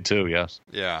people who did too. Yes.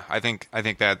 Yeah, I think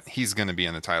that he's going to be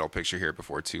in the title picture here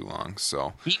before too long.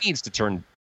 So he needs to turn.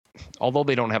 Although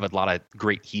they don't have a lot of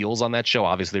great heels on that show,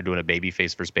 obviously they're doing a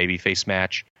babyface versus babyface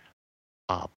match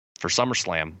for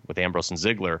SummerSlam with Ambrose and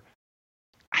Ziggler.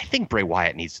 I think Bray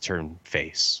Wyatt needs to turn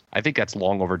face. I think that's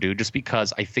long overdue, just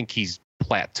because I think he's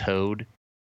plateaued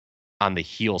on the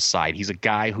heel side. He's a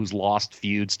guy who's lost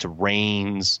feuds to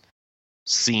Reigns,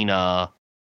 Cena,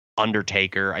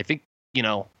 Undertaker. I think,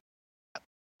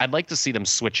 I'd like to see them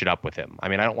switch it up with him. I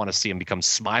mean, I don't want to see him become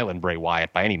Smiling Bray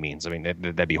Wyatt by any means. I mean,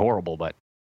 that'd be horrible, but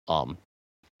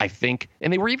I think,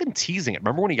 and they were even teasing it.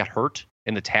 Remember when he got hurt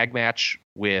in the tag match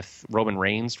with Roman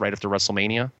Reigns right after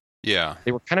WrestleMania? Yeah.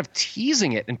 They were kind of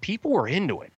teasing it, and people were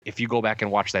into it. If you go back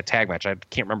and watch that tag match, I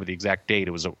can't remember the exact date.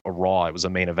 It was a Raw. It was a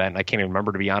main event. And I can't even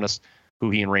remember, to be honest, who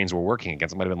he and Reigns were working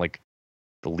against. It might have been like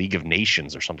the League of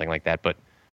Nations or something like that. But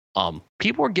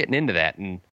people were getting into that,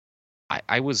 and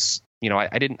I was, I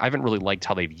haven't really liked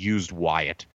how they've used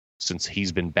Wyatt since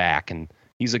he's been back, and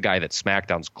he's a guy that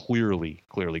SmackDown's clearly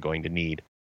going to need.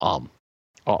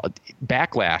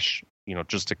 Backlash,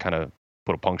 just to kind of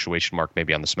put a punctuation mark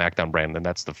maybe on the SmackDown brand, then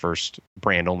that's the first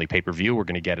brand-only pay-per-view we're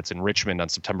going to get. It's in Richmond on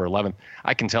September 11th.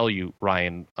 I can tell you,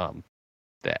 Ryan,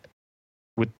 that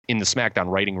in the SmackDown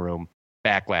writing room,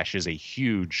 Backlash is a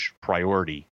huge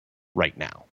priority right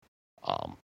now.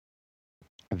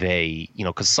 They,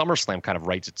 because SummerSlam kind of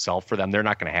writes itself for them. They're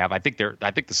not going to have. I think the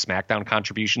SmackDown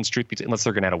contributions, unless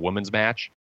they're going to add a women's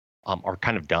match, are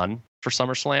kind of done for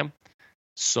SummerSlam.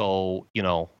 So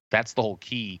that's the whole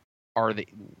key. Are they,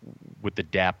 with the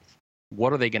depth,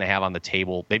 what are they going to have on the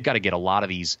table? They've got to get a lot of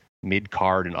these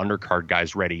mid-card and undercard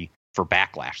guys ready for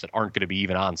Backlash that aren't going to be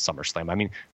even on SummerSlam. I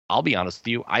mean, I'll be honest with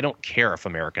you, I don't care if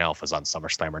American Alpha's on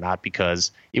SummerSlam or not,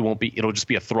 because it'll just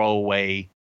be a throwaway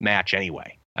match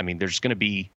anyway. I mean, there's going to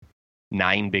be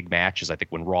 9 big matches, I think,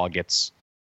 when Raw gets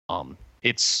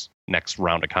its next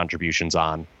round of contributions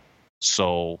on.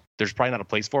 So there's probably not a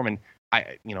place for them. And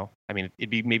it'd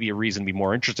be maybe a reason to be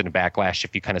more interested in Backlash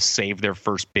if you kind of save their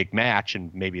first big match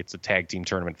and maybe it's a tag team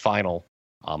tournament final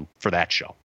for that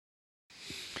show.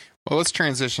 Well, let's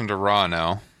transition to Raw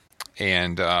now.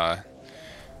 And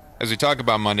as we talk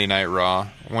about Monday Night Raw,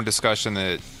 one discussion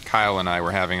that Kyle and I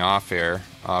were having off air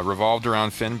revolved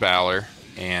around Finn Balor.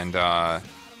 And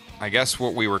I guess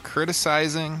what we were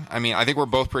criticizing, I think we're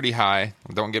both pretty high,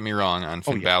 don't get me wrong, on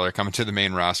Finn Balor coming to the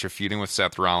main roster, feuding with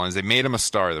Seth Rollins. They made him a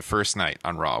star the first night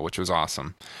on Raw, which was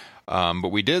awesome. But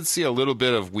we did see a little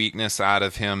bit of weakness out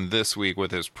of him this week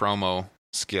with his promo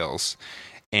skills.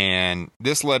 And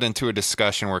this led into a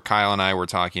discussion where Kyle and I were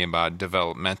talking about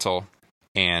developmental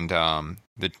and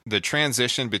the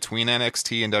transition between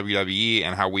NXT and WWE,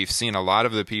 and how we've seen a lot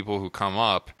of the people who come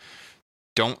up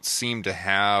don't seem to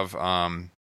have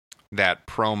that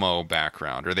promo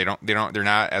background, or they're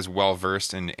not as well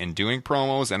versed in doing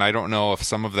promos. And I don't know if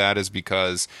some of that is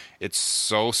because it's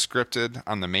so scripted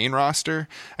on the main roster.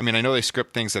 I mean, I know they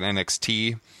script things at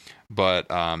NXT, but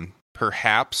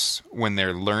perhaps when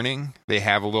they're learning, they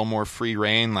have a little more free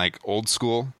reign, like old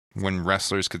school, when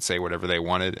wrestlers could say whatever they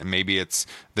wanted. And maybe it's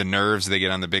the nerves they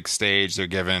get on the big stage. They're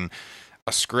given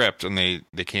a script and they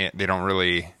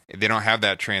don't have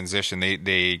that transition.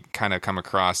 They kind of come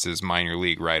across as minor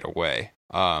league right away.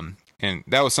 And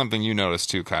that was something you noticed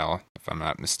too, Kyle, if I'm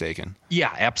not mistaken.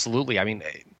 Yeah, absolutely. I mean,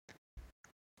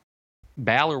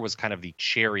 Balor was kind of the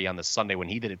cherry on the Sunday when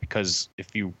he did it, because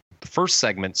the first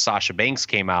segment, Sasha Banks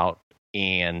came out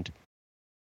and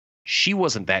she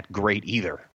wasn't that great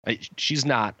either. She's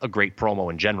not a great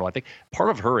promo in general. I think part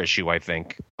of her issue,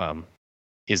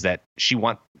 is that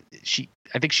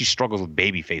I think she struggles with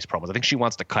babyface promos. I think she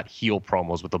wants to cut heel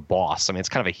promos with the boss. I mean, it's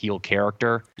kind of a heel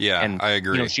character. Yeah, and, I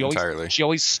agree entirely. She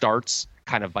always starts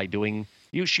kind of by doing,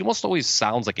 she almost always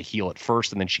sounds like a heel at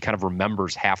first, and then she kind of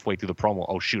remembers halfway through the promo,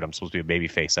 oh shoot, I'm supposed to be a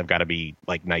babyface. I've got to be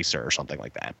like nicer or something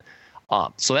like that.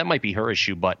 So that might be her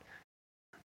issue, but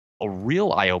a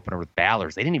real eye-opener with Balor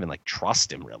is they didn't even like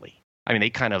trust him really. I mean,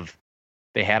 they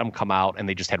had him come out and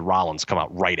they just had Rollins come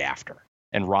out right after.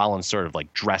 And Rollins sort of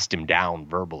like dressed him down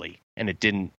verbally. And it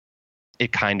didn't,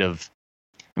 it's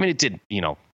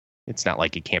not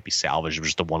like it can't be salvaged. It was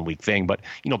just a 1 week thing. But,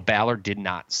 Balor did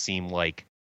not seem like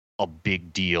a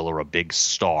big deal or a big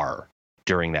star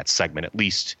during that segment, at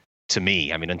least to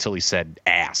me. I mean, until he said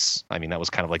ass. I mean, that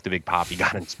was kind of like the big pop he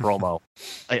got in his promo.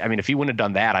 I mean, if he wouldn't have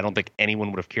done that, I don't think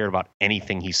anyone would have cared about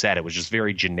anything he said. It was just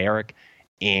very generic.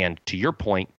 And to your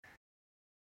point,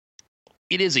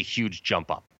 it is a huge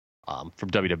jump up from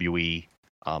WWE,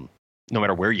 no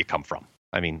matter where you come from.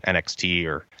 I mean, NXT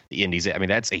or the Indies. I mean,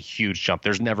 that's a huge jump.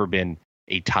 There's never been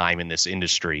a time in this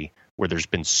industry where there's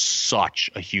been such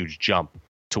a huge jump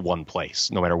to one place,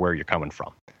 no matter where you're coming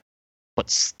from. But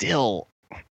still,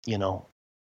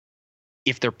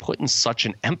 if they're putting such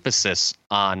an emphasis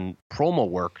on promo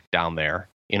work down there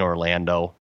in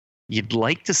Orlando, you'd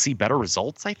like to see better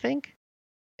results, I think.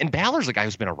 And Balor's a guy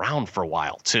who's been around for a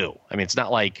while too. I mean, it's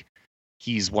not like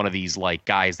he's one of these like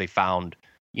guys they found,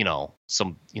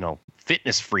 some,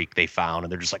 fitness freak they found,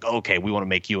 and they're just like, okay, we want to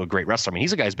make you a great wrestler. I mean,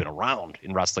 he's a guy who's been around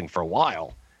in wrestling for a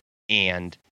while.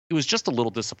 And it was just a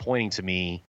little disappointing to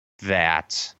me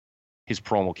that his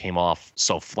promo came off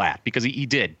so flat, because he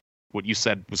did what you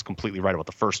said was completely right about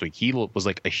the first week. He was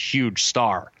like a huge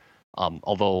star.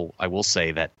 Although I will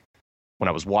say that when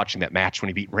I was watching that match when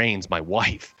he beat Reigns, my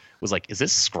wife was like, is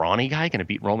this scrawny guy going to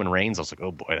beat Roman Reigns? I was like,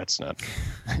 oh boy, that's not,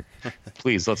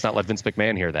 please, let's not let Vince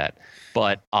McMahon hear that.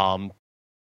 But,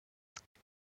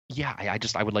 yeah,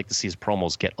 I would like to see his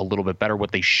promos get a little bit better.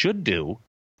 What they should do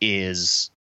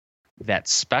is that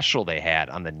special they had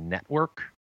on the network.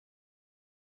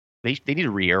 They need to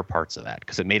re-air parts of that,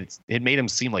 because it made him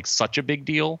seem like such a big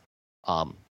deal.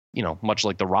 Much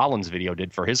like the Rollins video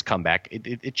did for his comeback.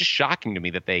 It's just shocking to me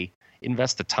that they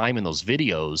invest the time in those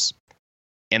videos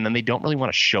and then they don't really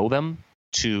want to show them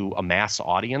to a mass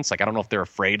audience. Like, I don't know if they're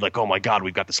afraid, like, oh my God,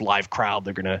 we've got this live crowd.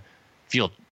 They're going to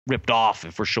feel ripped off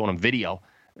if we're showing them video.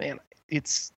 Man,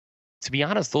 to be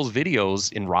honest, those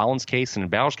videos in Rollins' case and in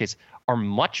Balor's case are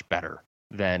much better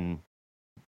than,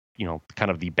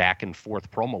 kind of the back and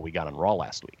forth promo we got on Raw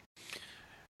last week.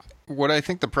 What I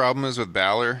think the problem is with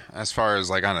Balor, as far as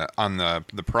like on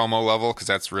the promo level, because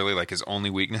that's really like his only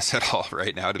weakness at all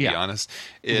right now, to be honest,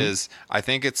 is I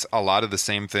think it's a lot of the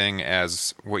same thing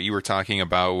as what you were talking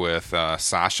about with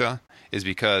Sasha, is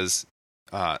because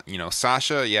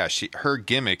Sasha, her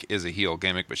gimmick is a heel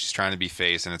gimmick, but she's trying to be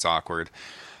face and it's awkward.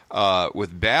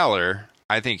 With Balor,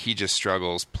 I think he just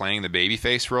struggles playing the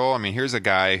babyface role. I mean, here's a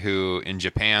guy who in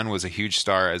Japan was a huge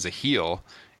star as a heel,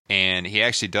 and he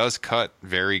actually does cut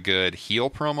very good heel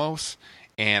promos.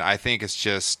 And I think it's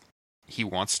just he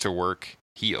wants to work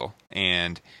heel,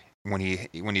 and when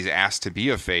he's asked to be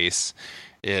a face,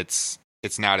 it's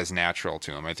not as natural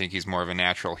to him. I think he's more of a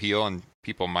natural heel, and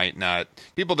people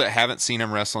that haven't seen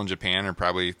him wrestle in Japan are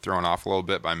probably thrown off a little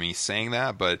bit by me saying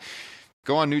that, but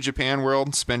go on New Japan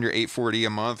World, spend your $8.40 a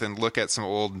month, and look at some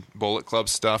old Bullet Club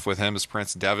stuff with him as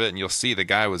Prince Devitt, and you'll see the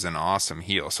guy was an awesome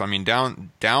heel. So I mean, down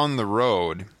the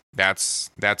road, that's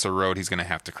a road he's going to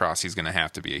have to cross. He's going to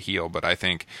have to be a heel. But I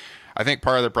think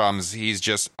part of the problem is he's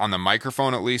just, on the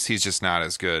microphone at least, he's just not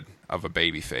as good of a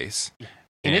babyface.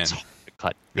 And it's hard to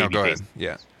cut babyface. Go ahead.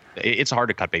 Yeah. It's hard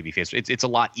to cut babyface. It's a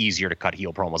lot easier to cut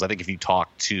heel promos. I think if you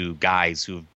talk to guys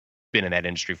who've been in that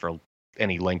industry for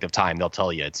any length of time, they'll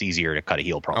tell you it's easier to cut a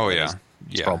heel promo. Oh yeah,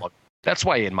 promo. That's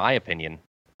why, in my opinion,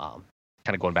 kind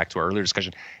of going back to our earlier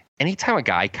discussion, anytime a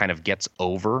guy kind of gets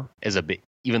over as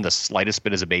even the slightest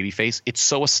bit as a babyface, it's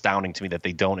so astounding to me that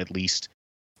they don't at least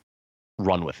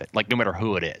run with it, like no matter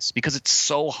who it is, because it's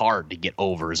so hard to get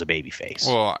over as a babyface.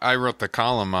 Well, I wrote the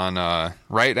column on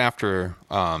right after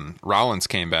Rollins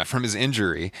came back from his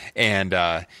injury, and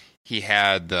he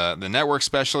had the network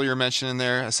special you're mentioning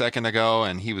there a second ago,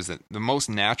 and he was the most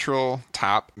natural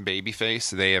top babyface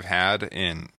they have had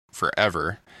in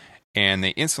forever, and they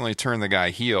instantly turned the guy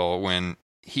heel when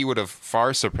he would have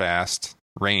far surpassed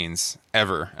Reigns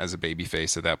ever as a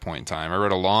babyface at that point in time. I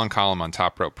wrote a long column on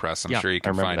Top Rope Press. I'm sure you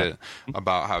can find it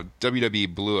about how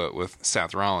WWE blew it with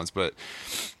Seth Rollins. But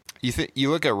you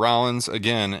look at Rollins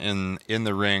again in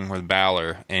the ring with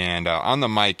Balor, and on the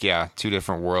mic, yeah, two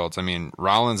different worlds. I mean,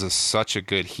 Rollins is such a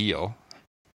good heel,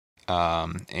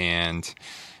 and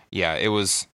yeah, it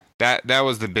was that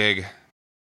was the big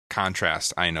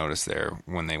contrast I noticed there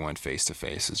when they went face to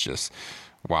face. It's just,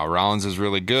 wow, Rollins is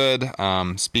really good.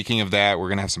 Speaking of that, we're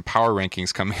going to have some power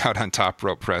rankings coming out on Top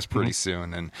Rope Press pretty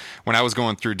soon. And when I was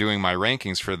going through doing my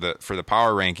rankings for the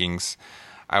power rankings,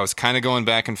 I was kind of going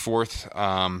back and forth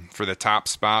for the top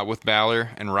spot with Balor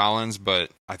and Rollins,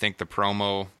 but I think the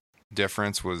promo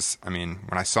difference was, I mean,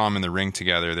 when I saw them in the ring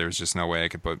together, there was just no way I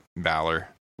could put Balor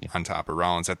on top of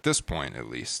Rollins at this point, at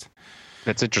least.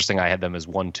 That's interesting. I had them as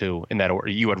 1, 2 in that order.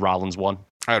 You had Rollins 1?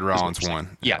 I had Rollins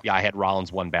 1. Yeah, I had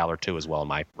Rollins 1, Balor 2 as well in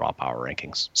my Raw Power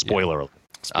rankings. Spoiler alert.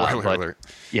 Spoiler alert.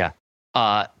 Yeah.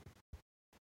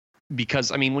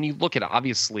 Because, I mean, when you look at it,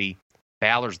 obviously,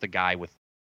 Balor's the guy with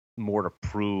more to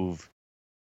prove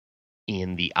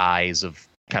in the eyes of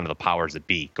kind of the powers that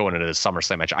be going into the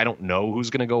SummerSlam match. I don't know who's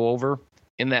going to go over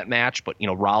in that match, but,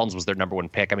 Rollins was their number 1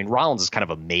 pick. I mean, Rollins is kind of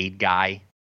a made guy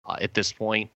at this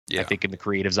point, I think, in the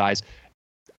creative's eyes.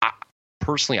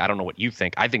 Personally, I don't know what you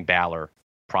think. I think Balor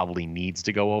probably needs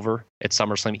to go over at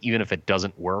SummerSlam, even if it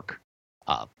doesn't work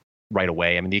right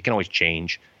away. I mean, you can always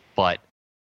change, but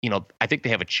I think they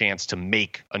have a chance to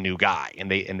make a new guy, and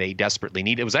they desperately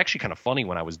need. It was actually kind of funny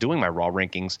when I was doing my Raw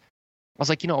rankings. I was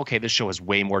like, okay, this show has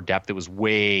way more depth. It was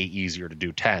way easier to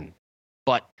do 10,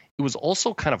 but it was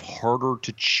also kind of harder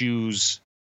to choose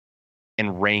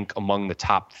and rank among the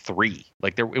top 3.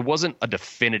 Like it wasn't a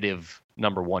definitive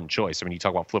number 1 choice. I mean, you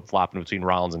talk about flip-flopping between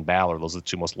Rollins and Balor. Those are the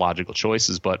 2 most logical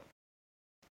choices, but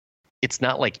it's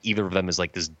not like either of them is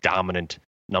like this dominant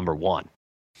number 1.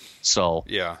 So,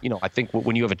 yeah, I think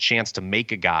when you have a chance to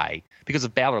make a guy, because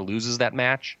if Balor loses that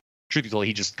match, truthfully,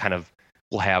 he just kind of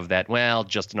will have that,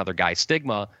 just another guy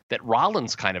stigma that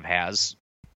Rollins kind of has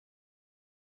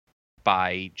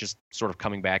by just sort of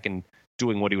coming back and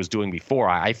doing what he was doing before.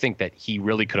 I think that he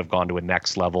really could have gone to a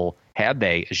next level had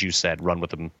they, as you said, run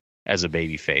with him as a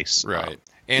babyface. Right.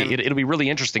 And it'll be really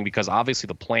interesting because obviously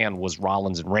the plan was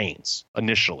Rollins and Reigns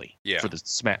initially for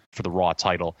the Raw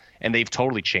title, and they've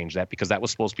totally changed that because that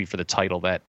was supposed to be for the title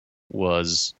that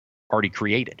was already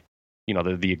created,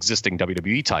 the existing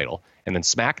WWE title, and then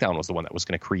SmackDown was the one that was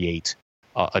going to create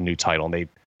a new title, and they,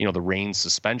 the Reigns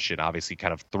suspension obviously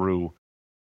kind of threw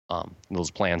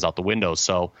those plans out the window.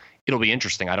 So it'll be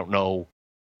interesting. I don't know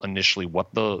initially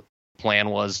what the plan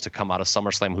was to come out of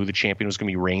SummerSlam, who the champion was going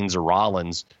to be, Reigns or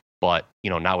Rollins. But,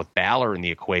 now with Balor in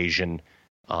the equation,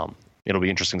 it'll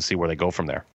be interesting to see where they go from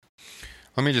there.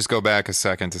 Let me just go back a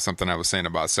second to something I was saying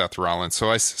about Seth Rollins. So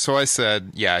I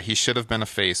said, yeah, he should have been a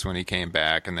face when he came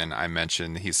back, and then I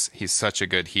mentioned he's such a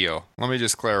good heel. Let me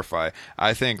just clarify.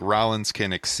 I think Rollins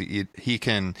can exceed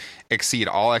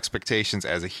all expectations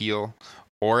as a heel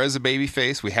or as a baby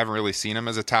face. We haven't really seen him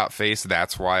as a top face.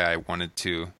 That's why I wanted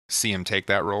to see him take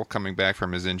that role coming back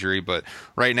from his injury. But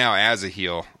right now, as a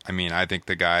heel, I mean, I think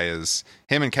the guy is,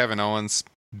 him and Kevin Owens,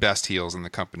 best heels in the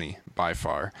company by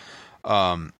far.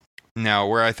 Now,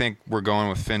 where I think we're going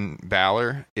with Finn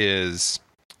Balor is,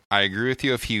 I agree with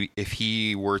you. If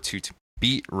he were to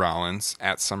beat Rollins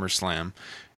at SummerSlam,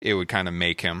 it would kind of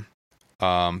make him.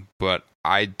 But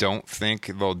I don't think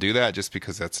they'll do that just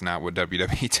because that's not what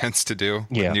WWE tends to do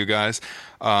with new guys.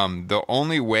 The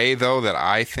only way, though, that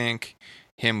I think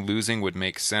him losing would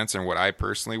make sense, and what I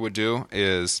personally would do,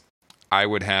 is I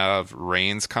would have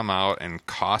Reigns come out and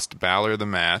cost Balor the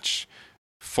match,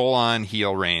 full-on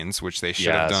heel Reigns, which they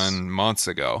should have done months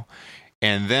ago.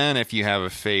 And then if you have a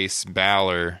face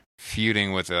Balor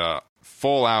feuding with a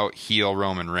full-out heel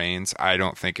Roman Reigns, I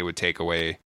don't think it would take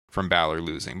away from Balor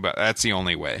losing. But that's the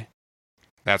only way.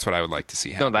 That's what I would like to see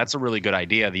happen. No, that's a really good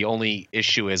idea. The only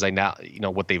issue is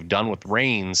what they've done with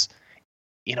Reigns.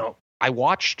 I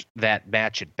watched that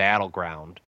match at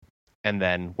Battleground, and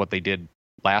then what they did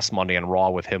last Monday on Raw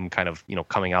with him kind of,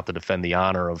 coming out to defend the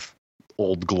honor of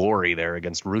Old Glory there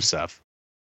against Rusev.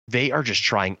 They are just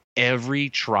trying every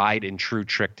tried and true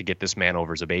trick to get this man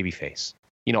over as a babyface.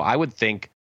 I would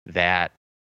think that,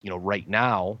 right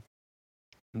now,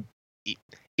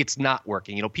 it's not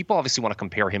working. You know, people obviously want to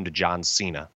compare him to John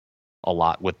Cena a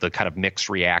lot with the kind of mixed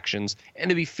reactions. And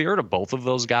to be fair to both of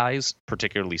those guys,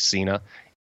 particularly Cena,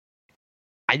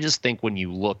 I just think when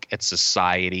you look at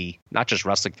society, not just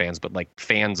wrestling fans, but like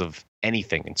fans of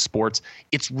anything in sports,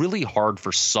 it's really hard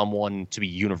for someone to be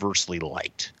universally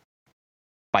liked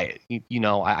by it. You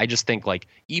know, I just think like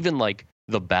even like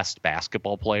the best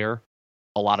basketball player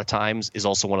a lot of times is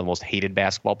also one of the most hated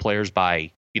basketball players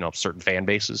by, you know, certain fan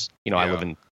bases. You know, I live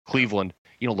in Cleveland.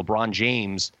 You know, LeBron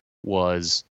James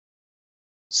was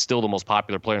still the most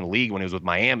popular player in the league when he was with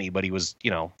Miami, but he was,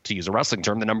 you know, to use a wrestling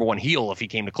term, the number one heel if he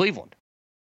came to Cleveland.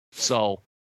 So,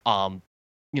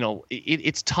 you know,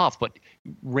 it's tough, but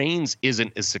Reigns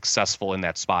isn't as successful in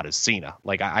that spot as Cena.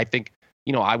 Like, I think,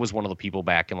 you know, I was one of the people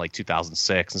back in like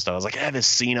 2006 and stuff. I was like, this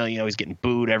Cena, you know, he's getting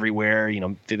booed everywhere. You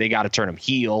know, they got to turn him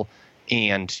heel.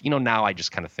 And, you know, now I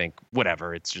just kind of think,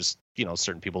 whatever, it's just, you know,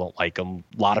 certain people don't like him.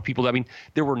 A lot of people, I mean,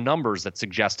 there were numbers that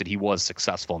suggested he was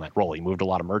successful in that role. He moved a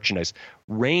lot of merchandise.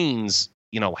 Reigns,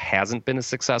 you know, hasn't been as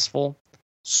successful.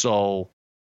 So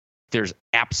there's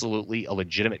absolutely a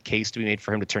legitimate case to be made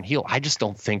for him to turn heel. I just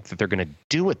don't think that they're going to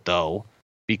do it, though,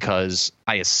 because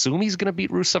I assume he's going to beat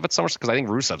Rusev at SummerSlam, because I think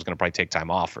Rusev's going to probably take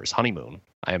time off for his honeymoon,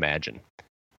 I imagine.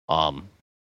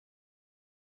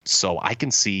 So I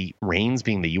can see Reigns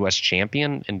being the U.S.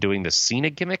 champion and doing the Cena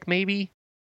gimmick maybe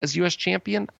as U.S.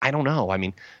 champion. I don't know. I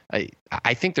mean,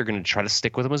 I think they're going to try to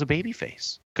stick with him as a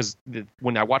babyface, because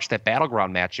when I watched that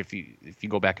Battleground match, if you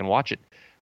go back and watch it,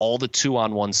 all the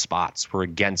 2-on-1 spots were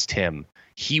against him.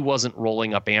 He wasn't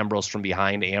rolling up Ambrose from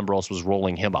behind. Ambrose was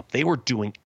rolling him up. They were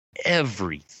doing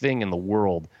everything in the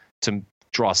world to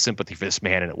draw sympathy for this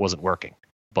man, and it wasn't working.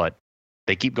 But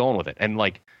they keep going with it. And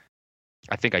like,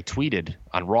 I think I tweeted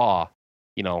on Raw,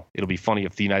 you know, it'll be funny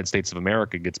if the United States of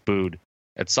America gets booed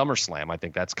at SummerSlam. I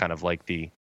think that's kind of like the,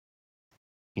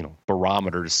 you know,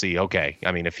 barometer to see, okay,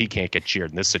 I mean, if he can't get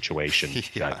cheered in this situation,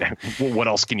 what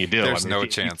else can you do? There's I mean, no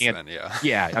chance then, yeah.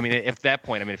 Yeah, I mean, at that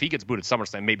point, I mean, if he gets booed at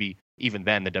SummerSlam, maybe even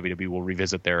then the WWE will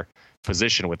revisit their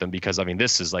position with him, because, I mean,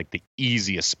 this is like the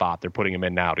easiest spot they're putting him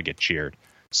in now to get cheered.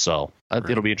 So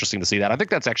it'll be interesting to see that. I think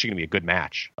that's actually going to be a good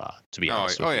match, to be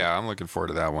honest. Oh yeah, I'm looking forward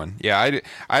to that one. Yeah,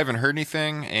 I haven't heard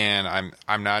anything, and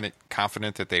I'm not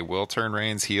confident that they will turn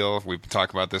Reigns heel. We've been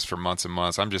talking about this for months and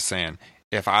months. I'm just saying,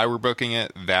 if I were booking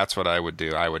it, that's what I would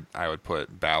do. I would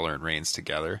put Balor and Reigns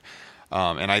together.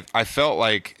 And I felt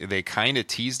like they kind of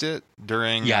teased it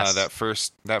during that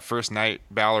first night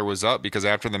Balor was up, because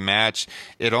after the match,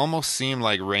 it almost seemed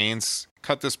like Reigns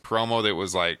cut this promo that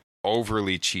was like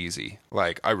overly cheesy.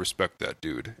 Like, I respect that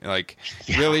dude. Like,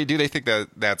 really? Do they think that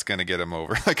that's going to get him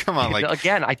over? Like, come on. Like,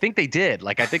 again, I think they did.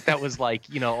 Like, I think that was like,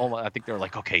 you know, I think they were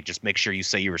like, okay, just make sure you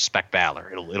say you respect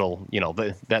Balor. It'll, you know,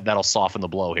 that'll soften the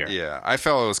blow here. Yeah, I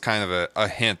felt it was kind of a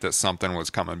hint that something was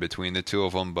coming between the two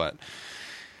of them, but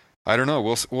I don't know.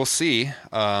 We'll see.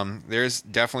 There's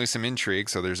definitely some intrigue,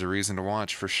 so there's a reason to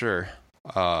watch for sure.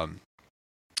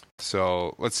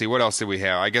 So let's see, what else did we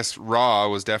have? I guess Raw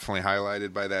was definitely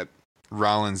highlighted by that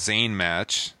Rollins-Zayn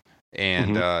match.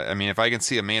 And I mean, if I can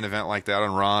see a main event like that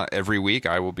on Raw every week,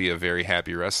 I will be a very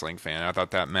happy wrestling fan. I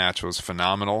thought that match was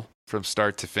phenomenal from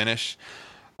start to finish.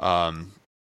 It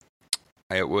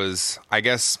was, I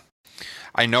guess,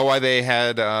 I know why they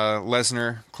had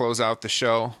Lesnar close out the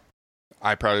show.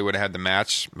 I probably would have had the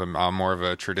match. I'm more of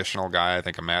a traditional guy. I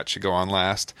think a match should go on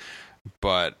last.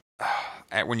 But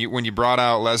when you brought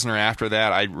out Lesnar after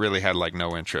that, I really had like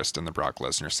no interest in the Brock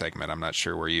Lesnar segment. I'm not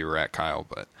sure where you were at, Kyle,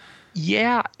 but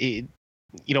yeah, you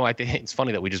know, I think it's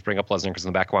funny that we just bring up Lesnar, because in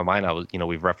the back of my mind, I was, you know,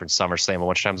 we've referenced SummerSlam a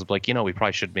bunch of times. I'm like, you know, we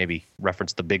probably should maybe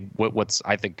reference the big, what's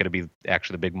I think going to be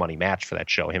actually the big money match for that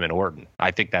show, him and Orton.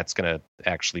 I think that's going to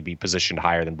actually be positioned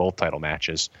higher than both title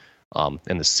matches, and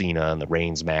the Cena and the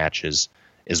Reigns matches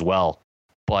as well.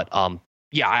 But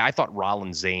yeah, I thought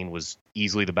Rollins-Zayn was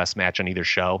easily the best match on either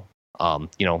show.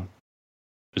 You know,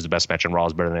 it was the best match on Raw,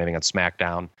 is better than anything on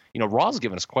SmackDown. You know, Raw's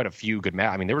given us quite a few good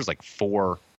matches. I mean, there was like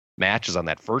 4 matches on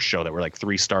that first show that were like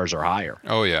 3 stars or higher.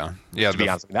 Oh yeah, yeah. The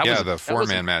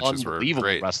 4-man matches were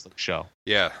great. Wrestling show.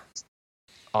 Yeah.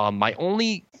 My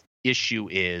only issue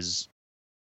is,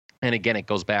 and again, it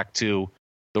goes back to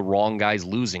the wrong guys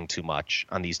losing too much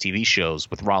on these TV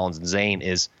shows with Rollins and Zayn,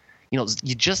 is, you know,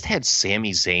 you just had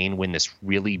Sami Zayn win this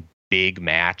really big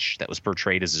match that was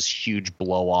portrayed as this huge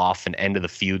blow off and end of the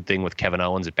feud thing with Kevin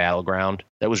Owens at Battleground.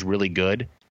 That was really good.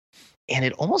 And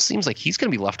it almost seems like he's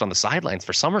going to be left on the sidelines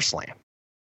for SummerSlam.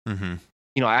 Mm-hmm.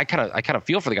 You know, I kind of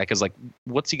feel for the guy, because like,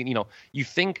 what's he? You know, you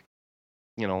think,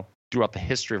 you know, throughout the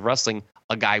history of wrestling,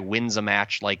 a guy wins a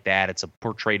match like that. It's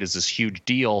portrayed as this huge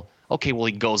deal. Okay, well,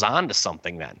 he goes on to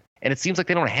something then. And it seems like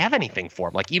they don't have anything for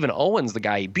him. Like even Owens, the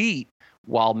guy he beat,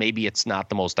 while maybe it's not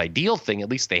the most ideal thing, at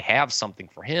least they have something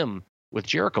for him. With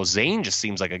Jericho, Zayn just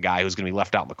seems like a guy who's going to be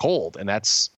left out in the cold. And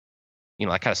that's,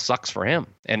 that kind of sucks for him.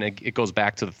 And it goes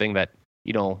back to the thing that,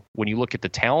 when you look at the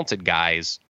talented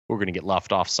guys who are going to get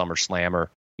left off SummerSlam, or,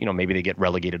 maybe they get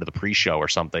relegated to the pre-show or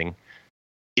something,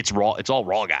 it's all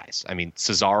Raw guys. I mean,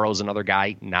 Cesaro's another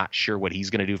guy, not sure what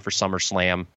he's going to do for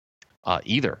SummerSlam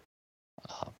either.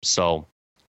 So,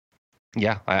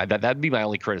 yeah, that'd be my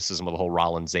only criticism of the whole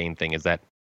Rollins-Zayn thing, is that,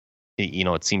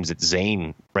 it seems that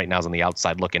Zayn right now is on the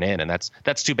outside looking in, and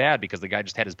that's too bad, because the guy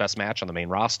just had his best match on the main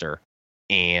roster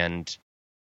and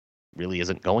really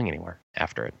isn't going anywhere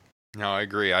after it. No, I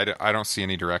agree. I don't see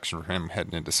any direction for him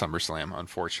heading into SummerSlam,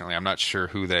 unfortunately. I'm not sure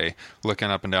who looking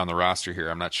up and down the roster here,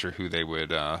 I'm not sure who they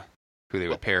would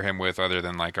pair him with other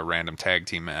than like a random tag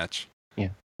team match. Yeah.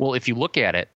 Well, if you look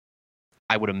at it,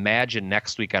 I would imagine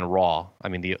next week on Raw, I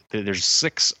mean, there's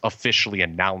 6 officially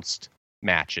announced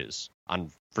matches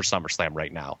for SummerSlam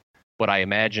right now. But I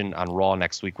imagine on Raw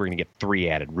next week, we're going to get 3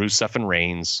 added. Rusev and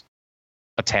Reigns,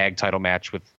 a tag title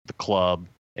match with the Club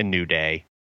and New Day.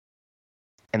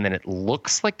 And then it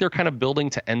looks like they're kind of building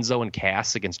to Enzo and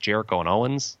Cass against Jericho and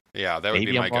Owens. Yeah, that would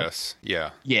be my guess.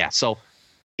 Yeah. Yeah, so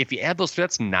if you add those,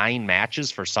 that's 9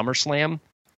 matches for SummerSlam.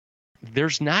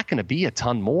 There's not going to be a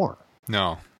ton more.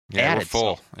 No. Yeah, we're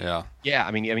full. So, yeah. Yeah,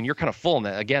 I mean, you're kind of full. And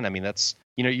again, I mean, that's,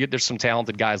 there's some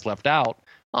talented guys left out.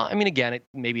 I mean, again,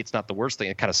 maybe it's not the worst thing.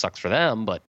 It kind of sucks for them,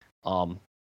 but,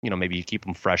 maybe you keep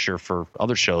them fresher for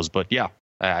other shows. But yeah,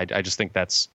 I just think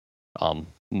that's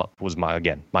was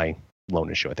my lone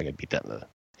issue. I think I beat that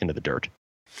into the dirt.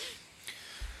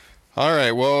 All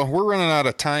right, well, we're running out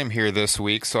of time here this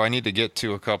week, so I need to get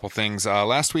to a couple things.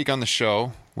 Last week on the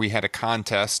show, we had a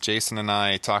contest. Jason and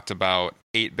I talked about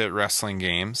 8-bit wrestling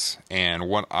games and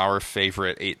what our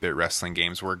favorite 8-bit wrestling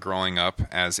games were growing up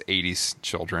as 80s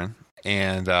children.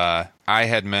 And I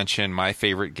had mentioned my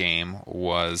favorite game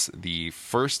was the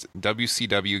first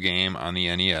WCW game on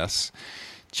the NES.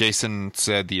 Jason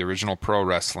said the original pro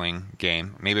wrestling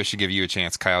game. Maybe I should give you a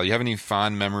chance, Kyle. You have any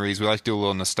fond memories? We like to do a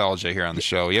little nostalgia here on the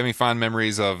show. You have any fond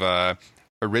memories of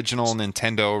original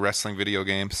Nintendo wrestling video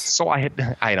games? So I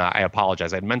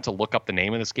apologize. I had meant to look up the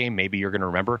name of this game. Maybe you're going to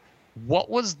remember. What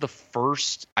was the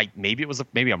first? Maybe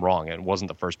I'm wrong. It wasn't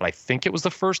the first, but I think it was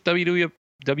the first WWE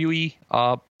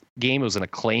game. It was an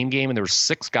Acclaim game, and there were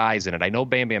 6 guys in it. I know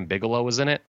Bam Bam Bigelow was in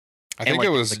it. I think it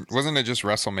was. Wasn't it just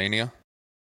WrestleMania?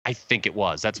 I think it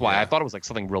was. That's why I thought it was like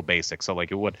something real basic. So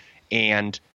like it would,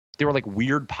 and there were like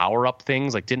weird power up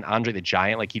things. Like didn't Andre the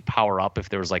Giant, like he'd power up if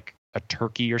there was like a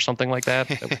turkey or something like that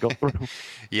would go through?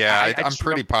 Yeah, I'm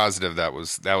pretty positive that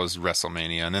was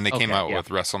WrestleMania, and then they came out with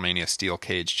WrestleMania Steel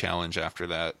Cage Challenge after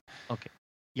that. Okay.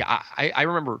 Yeah, I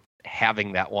remember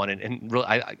having that one, and really,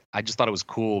 I just thought it was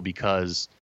cool because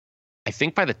I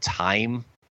think by the time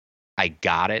I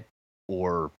got it,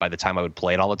 or by the time I would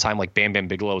play it all the time, like Bam Bam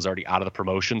Bigelow was already out of the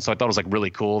promotion. So I thought it was like really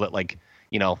cool that like,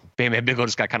 Bam Bam Bigelow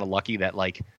just got kind of lucky that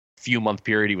like few month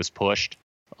period he was pushed.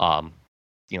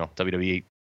 WWE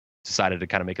decided to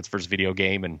kind of make its first video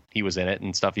game and he was in it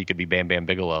and stuff. He could be Bam Bam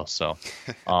Bigelow. So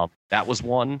that was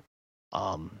one.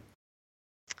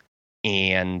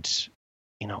 And,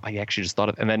 I actually just thought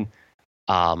of, and then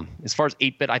as far as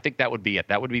 8-bit, I think that would be it.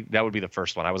 That would be the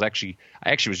first one. I actually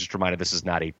was just reminded this is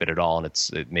not 8-bit at all, and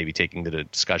it may be taking the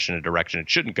discussion in a direction it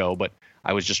shouldn't go. But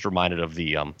I was just reminded of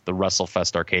the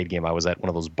WrestleFest arcade game. I was at one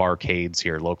of those barcades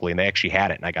here locally, and they actually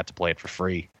had it, and I got to play it for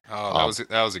free. Oh,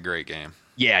 that was a great game.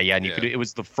 Yeah, and it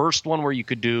was the first one where you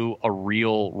could do a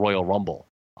real Royal Rumble.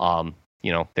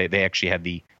 They actually had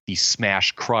the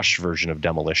Smash Crush version of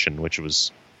Demolition, which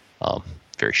was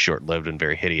very short-lived and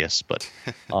very hideous, but.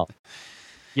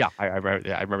 Yeah, I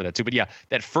remember that too. But yeah,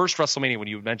 that first WrestleMania, when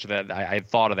you mentioned that, I had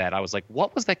thought of that. I was like,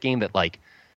 what was that game that like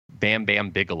Bam Bam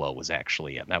Bigelow was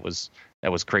actually in? That was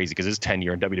crazy because his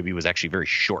tenure in WWE was actually very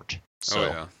short.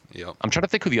 So I'm trying to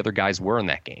think who the other guys were in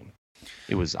that game.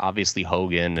 It was obviously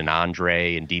Hogan and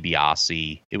Andre and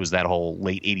DiBiase. It was that whole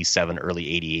late '87,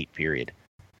 early '88 period.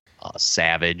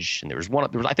 Savage, and there was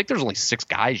I think there's only 6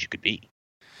 guys you could be.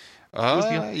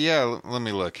 Yeah. Let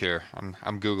me look here.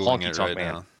 I'm googling it right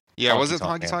now. Yeah, was it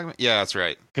Honky Tonk Man? Yeah, that's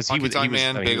right. Because he was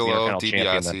Man, Bigelow,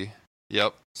 DiBiase.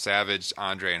 Yep, Savage,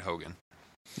 Andre, and Hogan.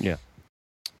 Yeah.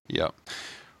 Yep.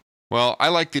 Well, I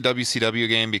like the WCW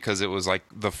game because it was like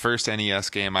the first NES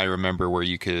game I remember where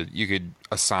you could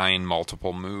assign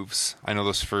multiple moves. I know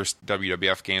those first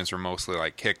WWF games were mostly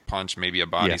like kick, punch, maybe a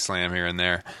body slam here and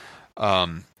there.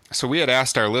 So we had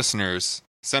asked our listeners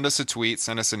send us a tweet,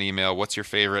 send us an email. What's your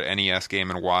favorite NES game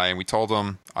and why? And we told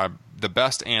them the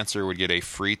best answer would get a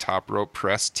free Top Rope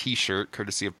Press t-shirt,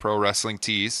 courtesy of Pro Wrestling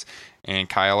Tees. And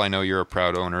Kyle, I know you're a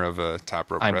proud owner of a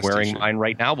Top Rope Press t-shirt. I'm wearing mine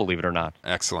right now, believe it or not.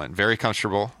 Excellent. Very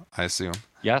comfortable, I assume.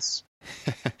 Yes.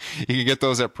 You can get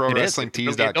those at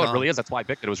ProWrestlingTees.com. No, it really is. That's why I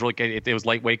picked it. It was really it was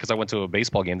lightweight because I went to a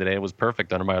baseball game today. It was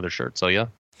perfect under my other shirt. So yeah.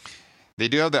 They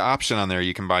do have the option on there.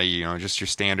 You can buy, just your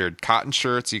standard cotton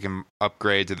shirts. You can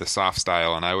upgrade to the soft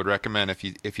style, and I would recommend if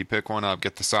you pick one up,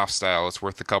 get the soft style. It's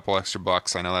worth a couple extra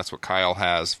bucks. I know that's what Kyle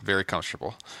has. Very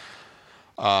comfortable.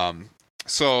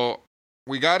 So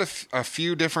we got a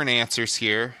few different answers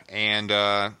here, and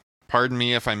pardon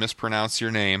me if I mispronounce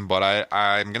your name, but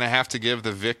I'm gonna have to give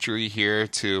the victory here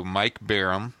to Mike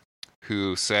Barham,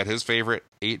 who said his favorite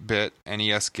 8-bit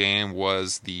NES game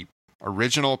was the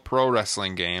original Pro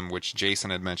Wrestling game, which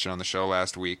Jason had mentioned on the show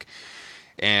last week.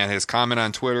 And his comment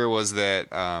on Twitter was that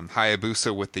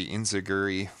Hayabusa with the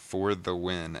Inzaguri for the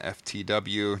win.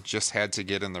 FTW just had to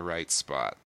get in the right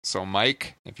spot. So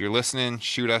Mike, if you're listening,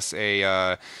 shoot us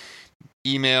a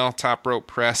email,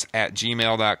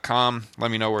 topropepress@gmail.com. Let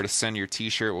me know where to send your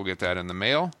t-shirt. We'll get that in the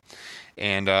mail.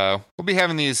 And we'll be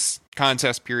having these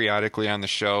contests periodically on the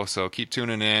show, so keep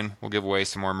tuning in. We'll give away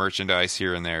some more merchandise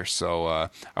here and there. So I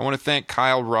want to thank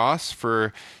Kyle Ross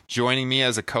for joining me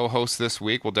as a co-host this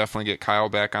week. We'll definitely get Kyle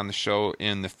back on the show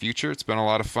in the future. It's been a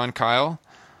lot of fun, Kyle.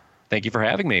 Thank you for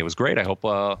having me. It was great. I hope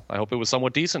it was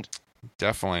somewhat decent.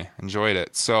 Definitely enjoyed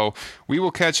it. So we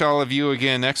will catch all of you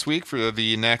again next week for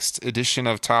the next edition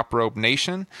of Top Rope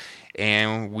Nation,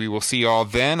 and we will see you all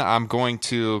then. I'm going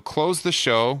to close the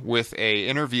show with a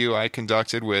interview I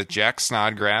conducted with Jack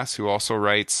Snodgrass, who also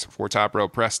writes for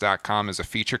TopRopePress.com as a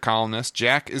feature columnist.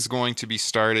 Jack is going to be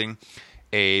starting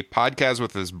a podcast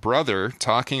with his brother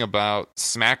talking about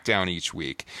SmackDown each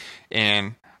week,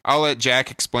 and I'll let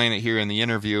Jack explain it here in the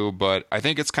interview, but I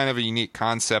think it's kind of a unique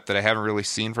concept that I haven't really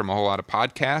seen from a whole lot of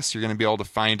podcasts. You're going to be able to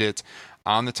find it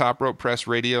on the Top Rope Press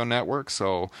Radio Network,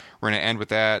 so we're going to end with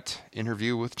that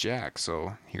interview with Jack.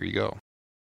 So here you go.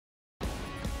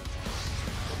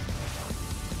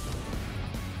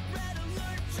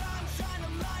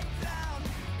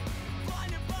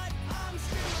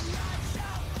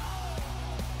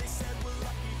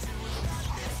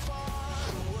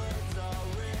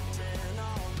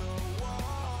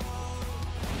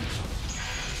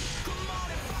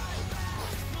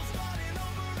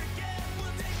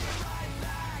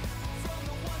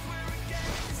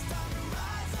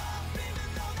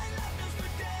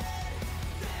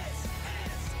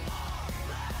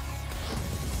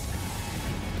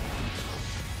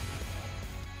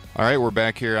 All right, we're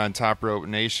back here on Top Rope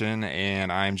Nation,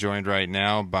 and I'm joined right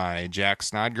now by Jack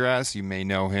Snodgrass. You may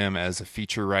know him as a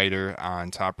feature writer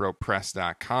on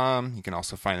TopRopePress.com. You can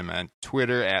also find him on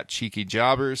Twitter at Cheeky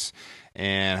Jobbers.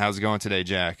 And how's it going today,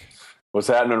 Jack? What's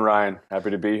happening, Ryan?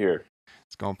 Happy to be here.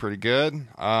 It's going pretty good.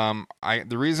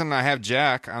 The reason I have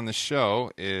Jack on the show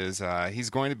is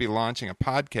he's going to be launching a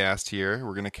podcast here.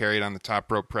 We're going to carry it on the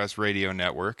Top Rope Press Radio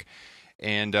Network,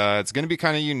 and it's going to be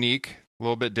kind of unique. A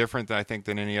little bit different, I think,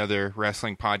 than any other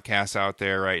wrestling podcasts out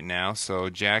there right now. So,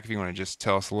 Jack, if you want to just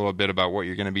tell us a little bit about what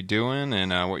you're going to be doing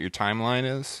and what your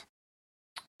timeline is.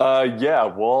 Yeah,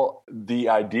 well, the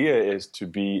idea is to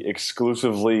be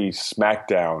exclusively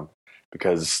SmackDown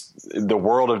because the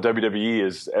world of WWE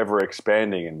is ever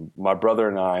expanding. And my brother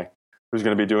and I, who's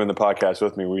going to be doing the podcast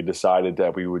with me, we decided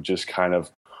that we would just kind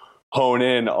of hone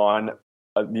in on,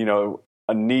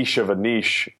 a niche of a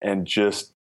niche and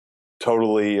just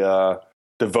totally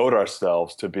devote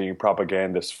ourselves to being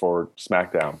propagandists for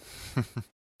SmackDown.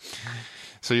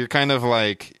 So you're kind of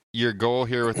like, your goal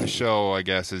here with the show, I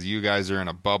guess, is you guys are in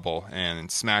a bubble and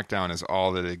SmackDown is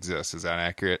all that exists. Is that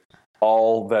accurate?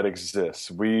 All that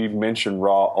exists. We mention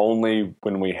Raw only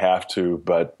when we have to,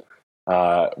 but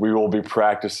we will be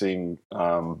practicing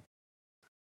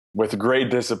with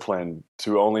great discipline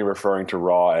to only referring to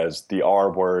Raw as the R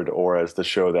word or as the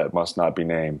show that must not be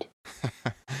named.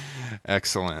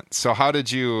 Excellent. So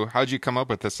how'd you come up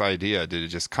with this idea? Did it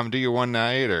just come to you one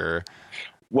night, or?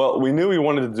 Well, we knew we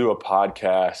wanted to do a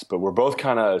podcast, but we're both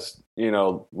kind of,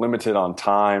 limited on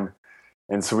time.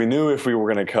 And so we knew if we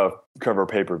were going to cover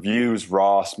pay-per-views,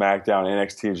 Raw, SmackDown,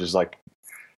 NXT, just like,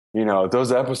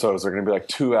 those episodes are going to be like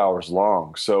 2 hours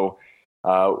long. So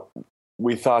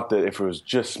we thought that if it was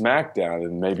just SmackDown,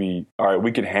 then maybe, all right,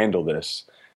 we can handle this.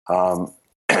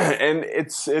 And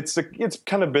it's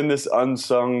kind of been this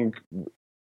unsung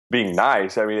being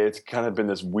nice. I mean, it's kind of been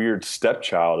this weird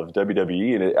stepchild of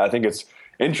WWE, and I think it's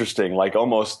interesting, like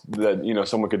almost that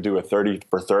someone could do a 30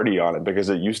 for 30 on it because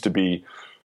it used to be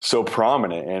so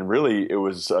prominent, and really it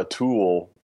was a tool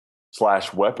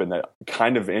weapon that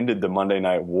kind of ended the Monday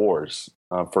Night Wars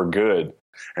for good.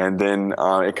 And then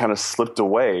it kind of slipped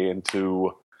away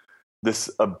into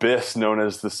this abyss known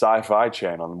as the Sci-Fi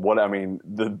Channel.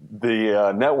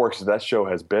 The networks that show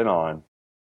has been on,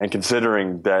 and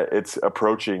considering that it's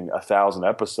approaching 1,000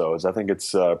 episodes, I think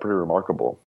it's pretty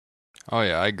remarkable. Oh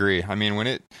yeah, I agree. I mean, when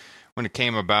it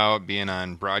came about being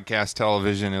on broadcast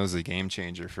television, it was a game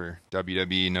changer for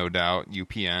WWE, no doubt.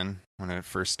 UPN when it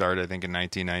first started, I think in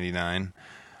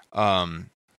 1999.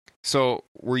 So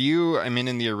were you, I mean,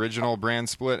 in the original brand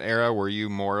split era, were you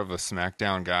more of a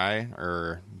SmackDown guy,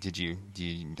 or do you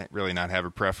really not have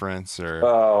a preference? Or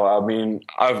Oh, I mean,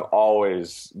 I've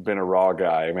always been a Raw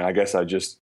guy. I mean, I guess I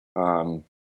just,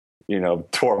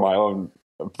 tore my own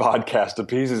podcast to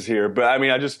pieces here. But I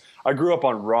mean, I grew up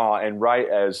on Raw, and right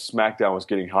as SmackDown was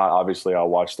getting hot, obviously I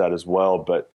watched that as well.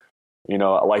 But,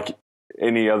 like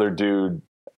any other dude,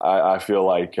 I feel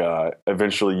like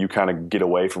eventually you kind of get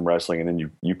away from wrestling and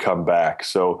then you come back.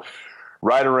 So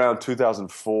right around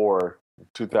 2004,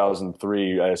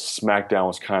 2003, as SmackDown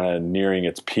was kind of nearing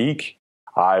its peak,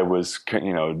 I was,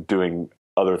 doing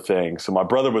other things. So my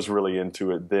brother was really into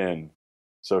it then.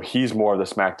 So he's more of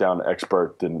the SmackDown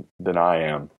expert than I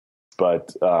am.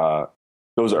 But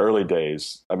those early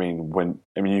days,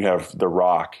 you have The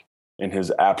Rock in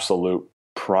his absolute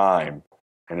prime.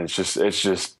 And it's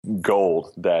just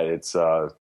gold that it's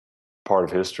part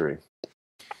of history.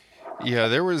 Yeah,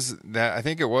 there was that. I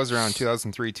think it was around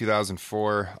 2003,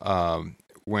 2004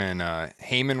 when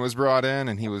Heyman was brought in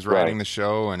and he was writing the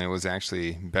show, and it was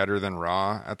actually better than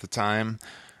Raw at the time.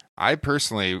 I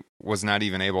personally was not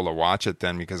even able to watch it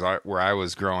then because where I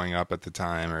was growing up at the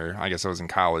time, or I guess I was in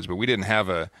college, but we didn't have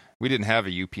a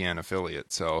UPN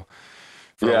affiliate, so.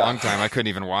 For a long time, I couldn't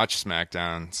even watch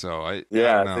SmackDown. So I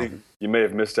think you may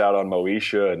have missed out on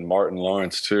Moesha and Martin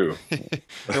Lawrence too.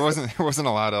 There wasn't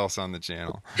a lot else on the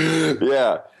channel.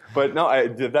 Yeah, but no,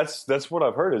 that's what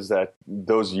I've heard is that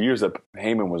those years that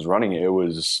Heyman was running it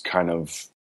was kind of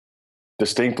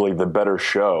distinctly the better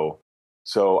show.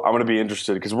 So I'm going to be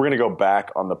interested because we're going to go back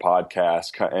on the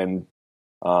podcast and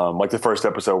like the first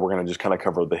episode, we're going to just kind of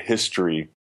cover the history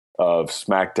of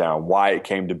SmackDown, why it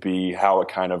came to be, how it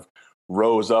kind of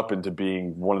rose up into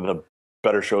being one of the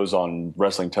better shows on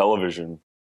wrestling television.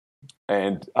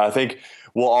 And I think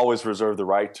we'll always reserve the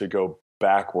right to go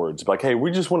backwards. Like, hey,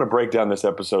 we just want to break down this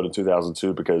episode in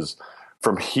 2002 because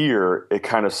from here, it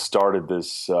kind of started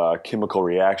this chemical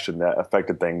reaction that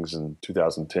affected things in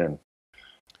 2010.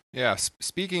 Yeah,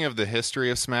 speaking of the history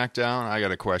of SmackDown, I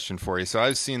got a question for you. So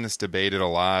I've seen this debated a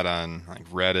lot on like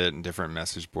Reddit and different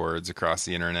message boards across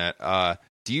the internet.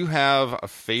 Do you have a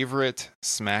favorite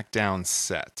SmackDown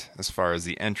set as far as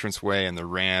the entranceway and the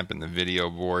ramp and the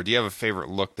video board? Do you have a favorite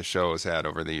look the show has had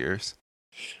over the years?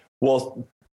 Well,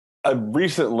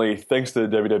 recently, thanks to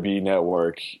the WWE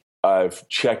Network, I've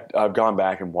gone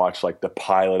back and watched like the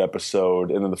pilot episode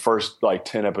and then the first like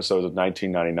 10 episodes of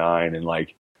 1999, and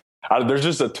like there's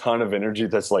just a ton of energy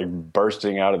that's like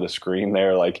bursting out of the screen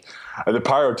there. Like the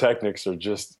pyrotechnics are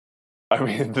just,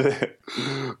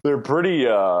 they're pretty.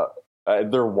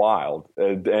 They're wild,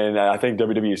 and I think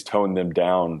WWE has toned them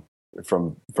down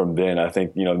from then. I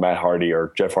think Matt Hardy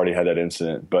or Jeff Hardy had that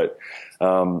incident, but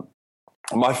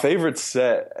my favorite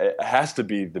set has to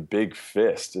be the big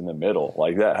fist in the middle,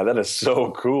 like that. That is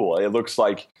so cool. It looks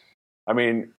like,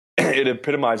 it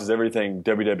epitomizes everything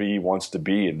WWE wants to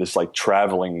be in this like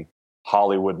traveling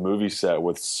Hollywood movie set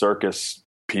with circus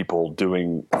people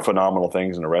doing phenomenal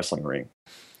things in a wrestling ring.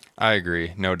 I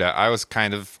agree, no doubt. I was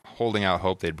kind of holding out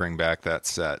hope they'd bring back that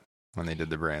set when they did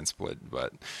the brand split,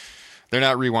 but they're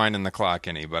not rewinding the clock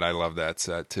any, but I love that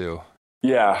set too.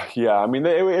 Yeah.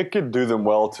 It could do them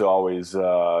well to always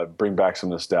bring back some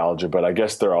nostalgia, but I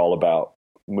guess they're all about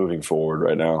moving forward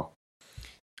right now.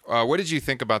 What did you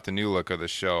think about the new look of the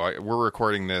show? We're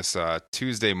recording this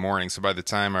Tuesday morning, so by the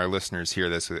time our listeners hear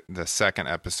this, the second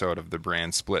episode of the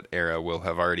brand split era will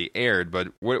have already aired. But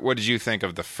what did you think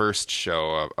of the first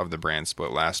show of the brand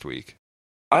split last week?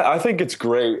 I think it's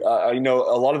great. A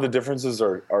lot of the differences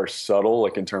are subtle,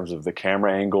 like in terms of the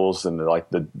camera angles and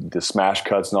the smash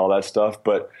cuts and all that stuff.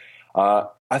 But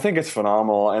I think it's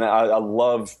phenomenal, and I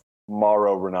love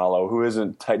Mauro Ranallo, who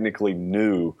isn't technically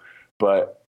new,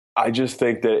 but I just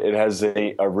think that it has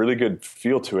a really good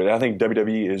feel to it. I think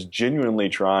WWE is genuinely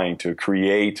trying to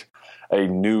create a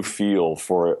new feel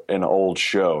for an old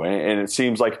show. And it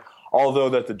seems like, although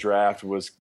that the draft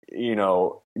was,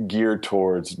 geared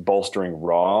towards bolstering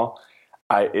Raw,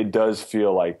 it does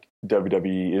feel like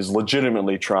WWE is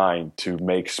legitimately trying to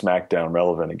make SmackDown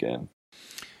relevant again.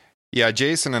 Yeah,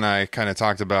 Jason and I kind of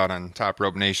talked about on Top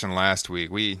Rope Nation last week.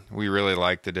 We really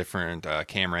like the different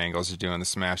camera angles you're doing, the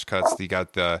smash cuts. You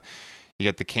got the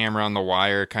camera on the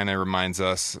wire, kind of reminds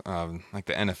us like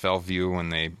the NFL view when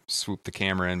they swoop the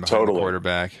camera in behind the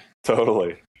quarterback.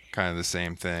 Totally. Kind of the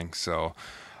same thing. So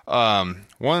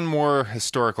one more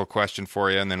historical question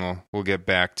for you, and then we'll get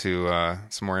back to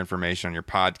some more information on your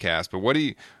podcast. But what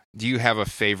do you have a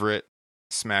favorite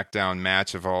SmackDown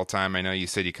match of all time? I know you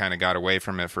said you kind of got away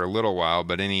from it for a little while,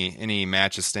 but any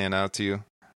matches stand out to you?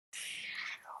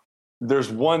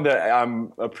 There's one that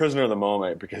I'm a prisoner of the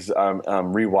moment because I'm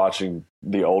rewatching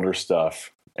the older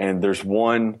stuff, and there's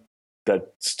one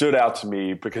that stood out to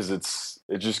me because it's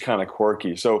just kind of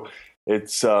quirky. So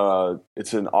it's an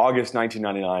August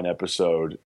 1999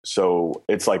 episode, so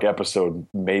it's like episode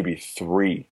maybe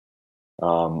 3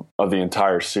 of the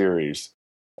entire series,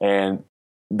 and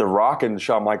The Rock and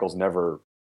Shawn Michaels never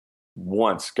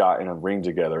once got in a ring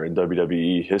together in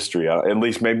WWE history, at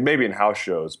least maybe in house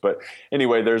shows. But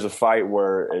anyway, there's a fight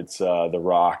where it's The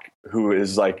Rock, who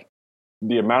is like,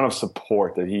 the amount of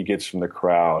support that he gets from the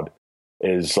crowd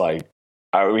is like,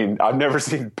 I mean, I've never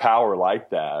seen power like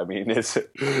that. I mean,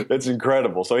 it's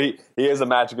incredible. So he has a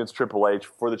match against Triple H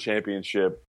for the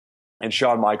championship, and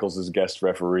Shawn Michaels is guest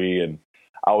referee. And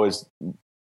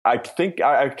I think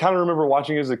I kind of remember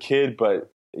watching it as a kid,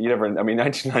 but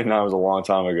 1999 was a long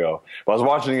time ago. But I was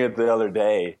watching it the other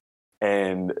day,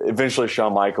 and eventually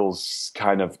Shawn Michaels,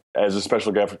 kind of as a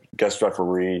special guest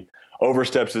referee,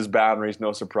 oversteps his boundaries.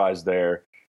 No surprise there.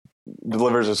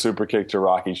 Delivers a super kick to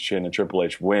Rocky's chin, and Triple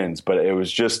H wins. But it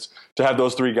was just to have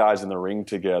those 3 guys in the ring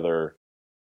together,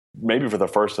 maybe for the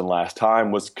first and last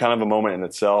time, was kind of a moment in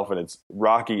itself. And it's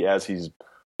Rocky as he's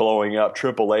blowing up,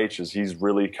 Triple H as he's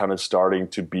really kind of starting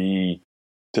to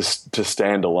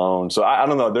stand alone. So I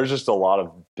don't know. There's just a lot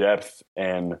of depth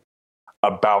and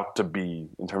about to be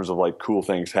in terms of like cool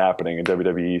things happening in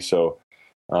WWE. So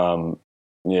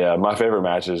yeah, my favorite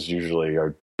matches usually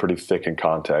are pretty thick in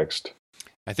context.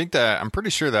 I'm pretty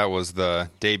sure that was the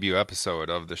debut episode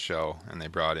of the show, and they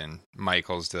brought in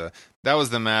Michaels that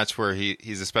was the match where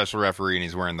he's a special referee and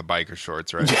he's wearing the biker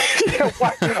shorts, right? Yeah,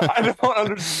 why? I don't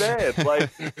understand.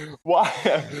 Like,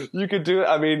 why you could do it?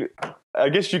 I mean, I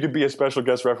guess you could be a special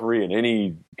guest referee in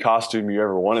any costume you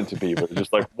ever wanted to be, but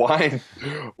just like, why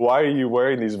are you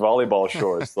wearing these volleyball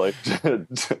shorts? Like,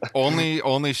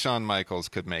 only Shawn Michaels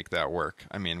could make that work.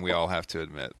 I mean, we all have to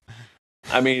admit.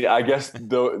 I mean, I guess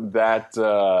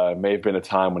that may have been a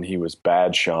time when he was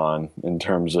bad Shawn in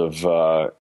terms of,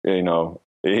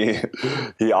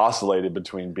 he oscillated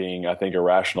between being, I think, a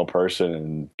rational person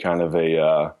and kind of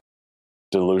a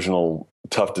delusional,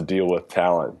 tough to deal with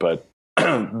talent. But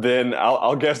then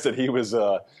I'll guess that he was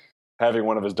having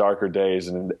one of his darker days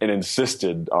and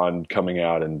insisted on coming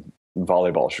out in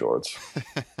volleyball shorts.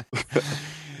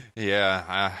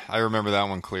 Yeah, I remember that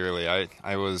one clearly.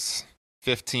 I was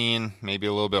 15, maybe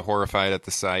a little bit horrified at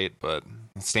the sight, but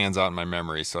it stands out in my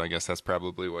memory, so I guess that's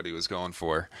probably what he was going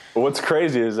for. What's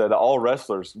crazy is that all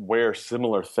wrestlers wear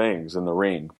similar things in the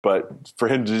ring, but for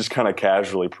him to just kind of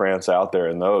casually prance out there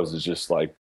in those is just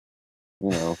like,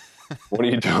 what are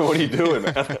you doing? What are you doing,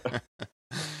 man?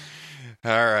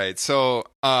 All right. So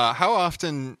how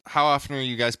often are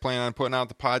you guys planning on putting out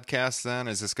the podcast then?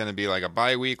 Is this going to be like a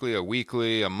bi-weekly, a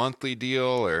weekly, a monthly deal,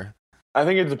 or? I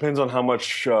think it depends on how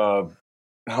much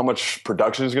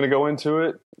production is going to go into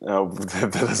it.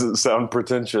 That doesn't sound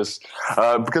pretentious.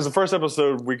 Because the first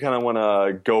episode, we kind of want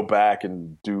to go back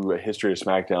and do a history of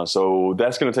SmackDown. So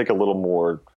that's going to take a little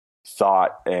more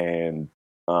thought and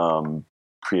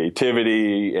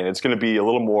creativity. And it's going to be a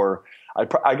little more,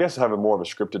 I guess, have more of a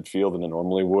scripted feel than it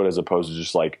normally would, as opposed to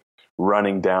just like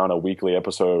running down a weekly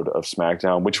episode of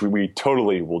SmackDown, which we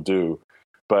totally will do.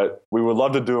 But we would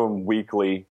love to do them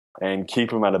weekly and keep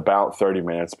them at about 30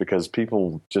 minutes because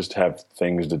people just have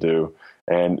things to do.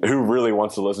 And who really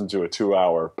wants to listen to a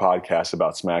 2-hour podcast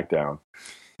about SmackDown?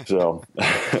 So,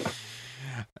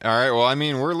 all right. Well, I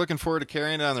mean, we're looking forward to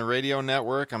carrying it on the radio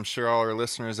network. I'm sure all our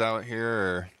listeners out here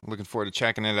are looking forward to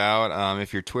checking it out.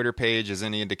 If your Twitter page is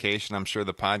any indication, I'm sure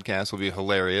the podcast will be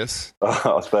hilarious.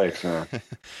 Oh, thanks, man.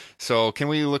 So can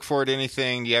we look forward to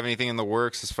anything? Do you have anything in the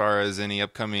works as far as any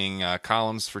upcoming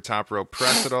columns for Top Rope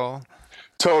Press at all?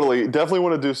 Totally. Definitely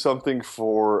want to do something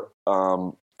for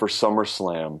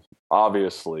SummerSlam,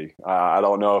 obviously. I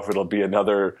don't know if it'll be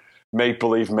another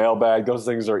make-believe mailbag. Those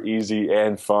things are easy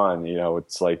and fun.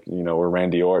 It's like, we're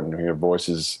Randy Orton. Your voice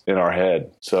is in our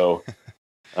head. So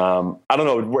I don't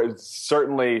know.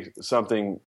 Certainly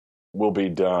something will be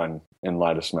done in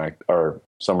light of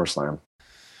SummerSlam.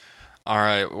 All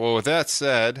right. Well, with that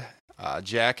said,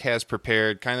 Jack has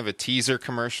prepared kind of a teaser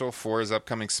commercial for his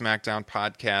upcoming SmackDown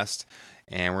podcast,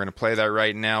 and we're going to play that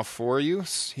right now for you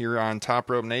here on Top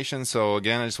Rope Nation. So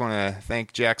again, I just want to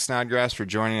thank Jack Snodgrass for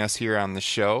joining us here on the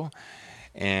show,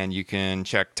 and you can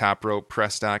check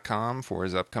topropepress.com for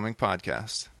his upcoming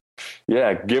podcast.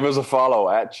 Yeah, give us a follow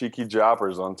at Cheeky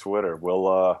Jobbers on Twitter.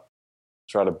 We'll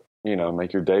try to,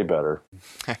 make your day better.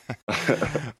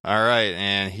 All right,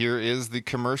 and here is the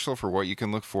commercial for what you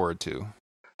can look forward to.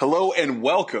 Hello and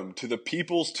welcome to the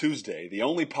People's Tuesday, the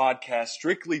only podcast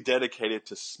strictly dedicated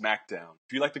to SmackDown.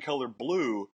 If you like the color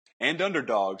blue and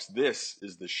underdogs, this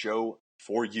is the show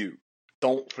for you.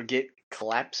 Don't forget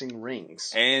collapsing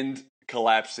rings. And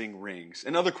collapsing rings.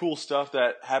 And other cool stuff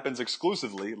that happens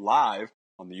exclusively live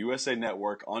on the USA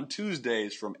Network on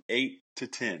Tuesdays from 8 to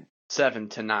 10. 7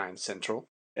 to 9 Central.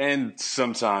 And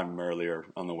sometime earlier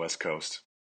on the West Coast.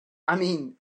 I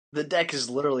mean, the deck is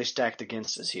literally stacked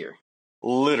against us here.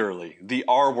 Literally. The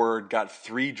R word got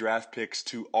 3 draft picks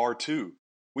to R2.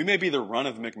 We may be the run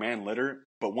of McMahon litter,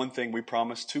 but one thing we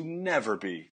promise to never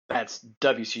be. That's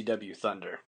WCW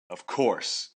Thunder. Of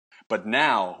course. But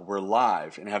now we're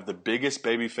live and have the biggest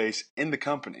babyface in the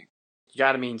company. You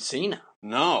gotta mean Cena.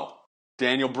 No.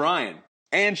 Daniel Bryan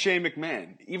and Shane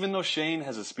McMahon, even though Shane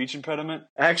has a speech impediment.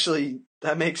 Actually,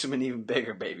 that makes him an even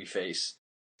bigger babyface.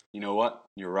 You know what?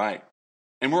 You're right.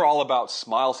 And we're all about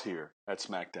smiles here at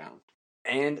SmackDown.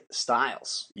 And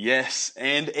Styles. Yes,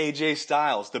 and AJ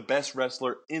Styles, the best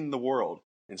wrestler in the world.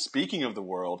 And speaking of the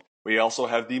world, we also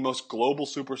have the most global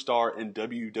superstar in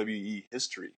WWE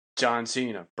history. John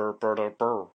Cena. Burr, burr, burr,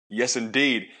 burr. Yes,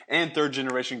 indeed. And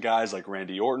third-generation guys like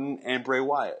Randy Orton and Bray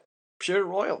Wyatt. Pure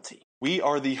royalty. We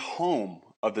are the home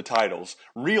of the titles,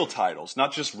 real titles,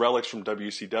 not just relics from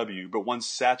WCW, but ones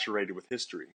saturated with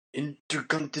history.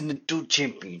 Intercontinental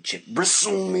Championship,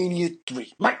 WrestleMania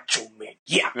 3, Macho Man,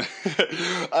 yeah!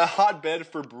 A hotbed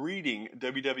for breeding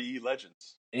WWE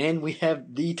legends. And we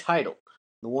have the title,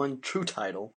 the one true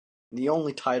title, the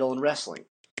only title in wrestling.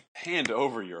 Hand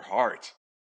over your heart.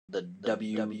 The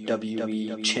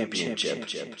WWE Championship.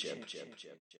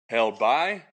 Held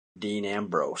by Dean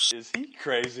Ambrose. Is he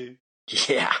crazy?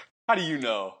 Yeah. How do you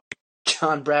know?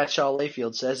 John Bradshaw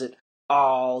Layfield says it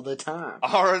all the time.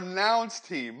 Our announce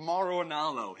team, Mauro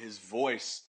Ranallo, his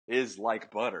voice is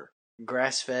like butter.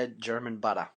 Grass-fed German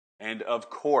butter. And of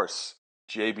course,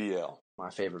 JBL.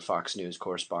 My favorite Fox News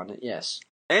correspondent, yes.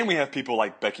 And we have people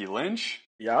like Becky Lynch.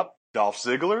 Yup. Dolph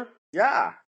Ziggler.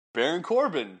 Yeah. Baron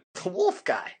Corbin. The Wolf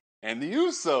Guy. And the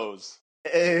Usos.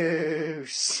 The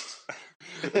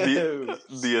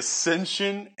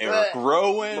Ascension, Eric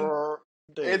Rowan.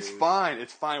 It's fine.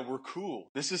 It's fine. We're cool.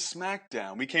 This is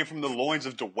SmackDown. We came from the loins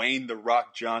of Dwayne "The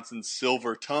Rock" Johnson's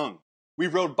silver tongue. We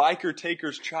rode Biker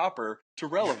Taker's chopper to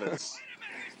relevance.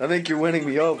 I think you're winning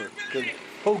me over, because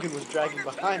Hogan was dragging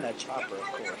behind that chopper, of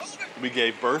course. We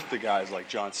gave birth to guys like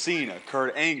John Cena,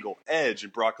 Kurt Angle, Edge,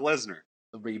 and Brock Lesnar.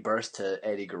 The rebirth to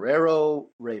Eddie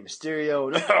Guerrero, Rey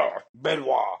Mysterio,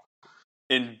 Benoit.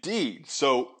 Indeed.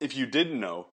 So, if you didn't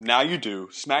know, now you do.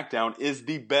 SmackDown is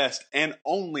the best and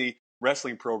only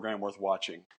wrestling program worth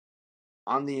watching.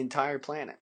 On the entire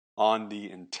planet. On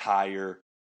the entire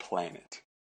planet.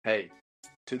 Hey,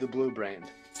 to the blue brand.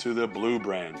 To the blue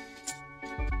brand.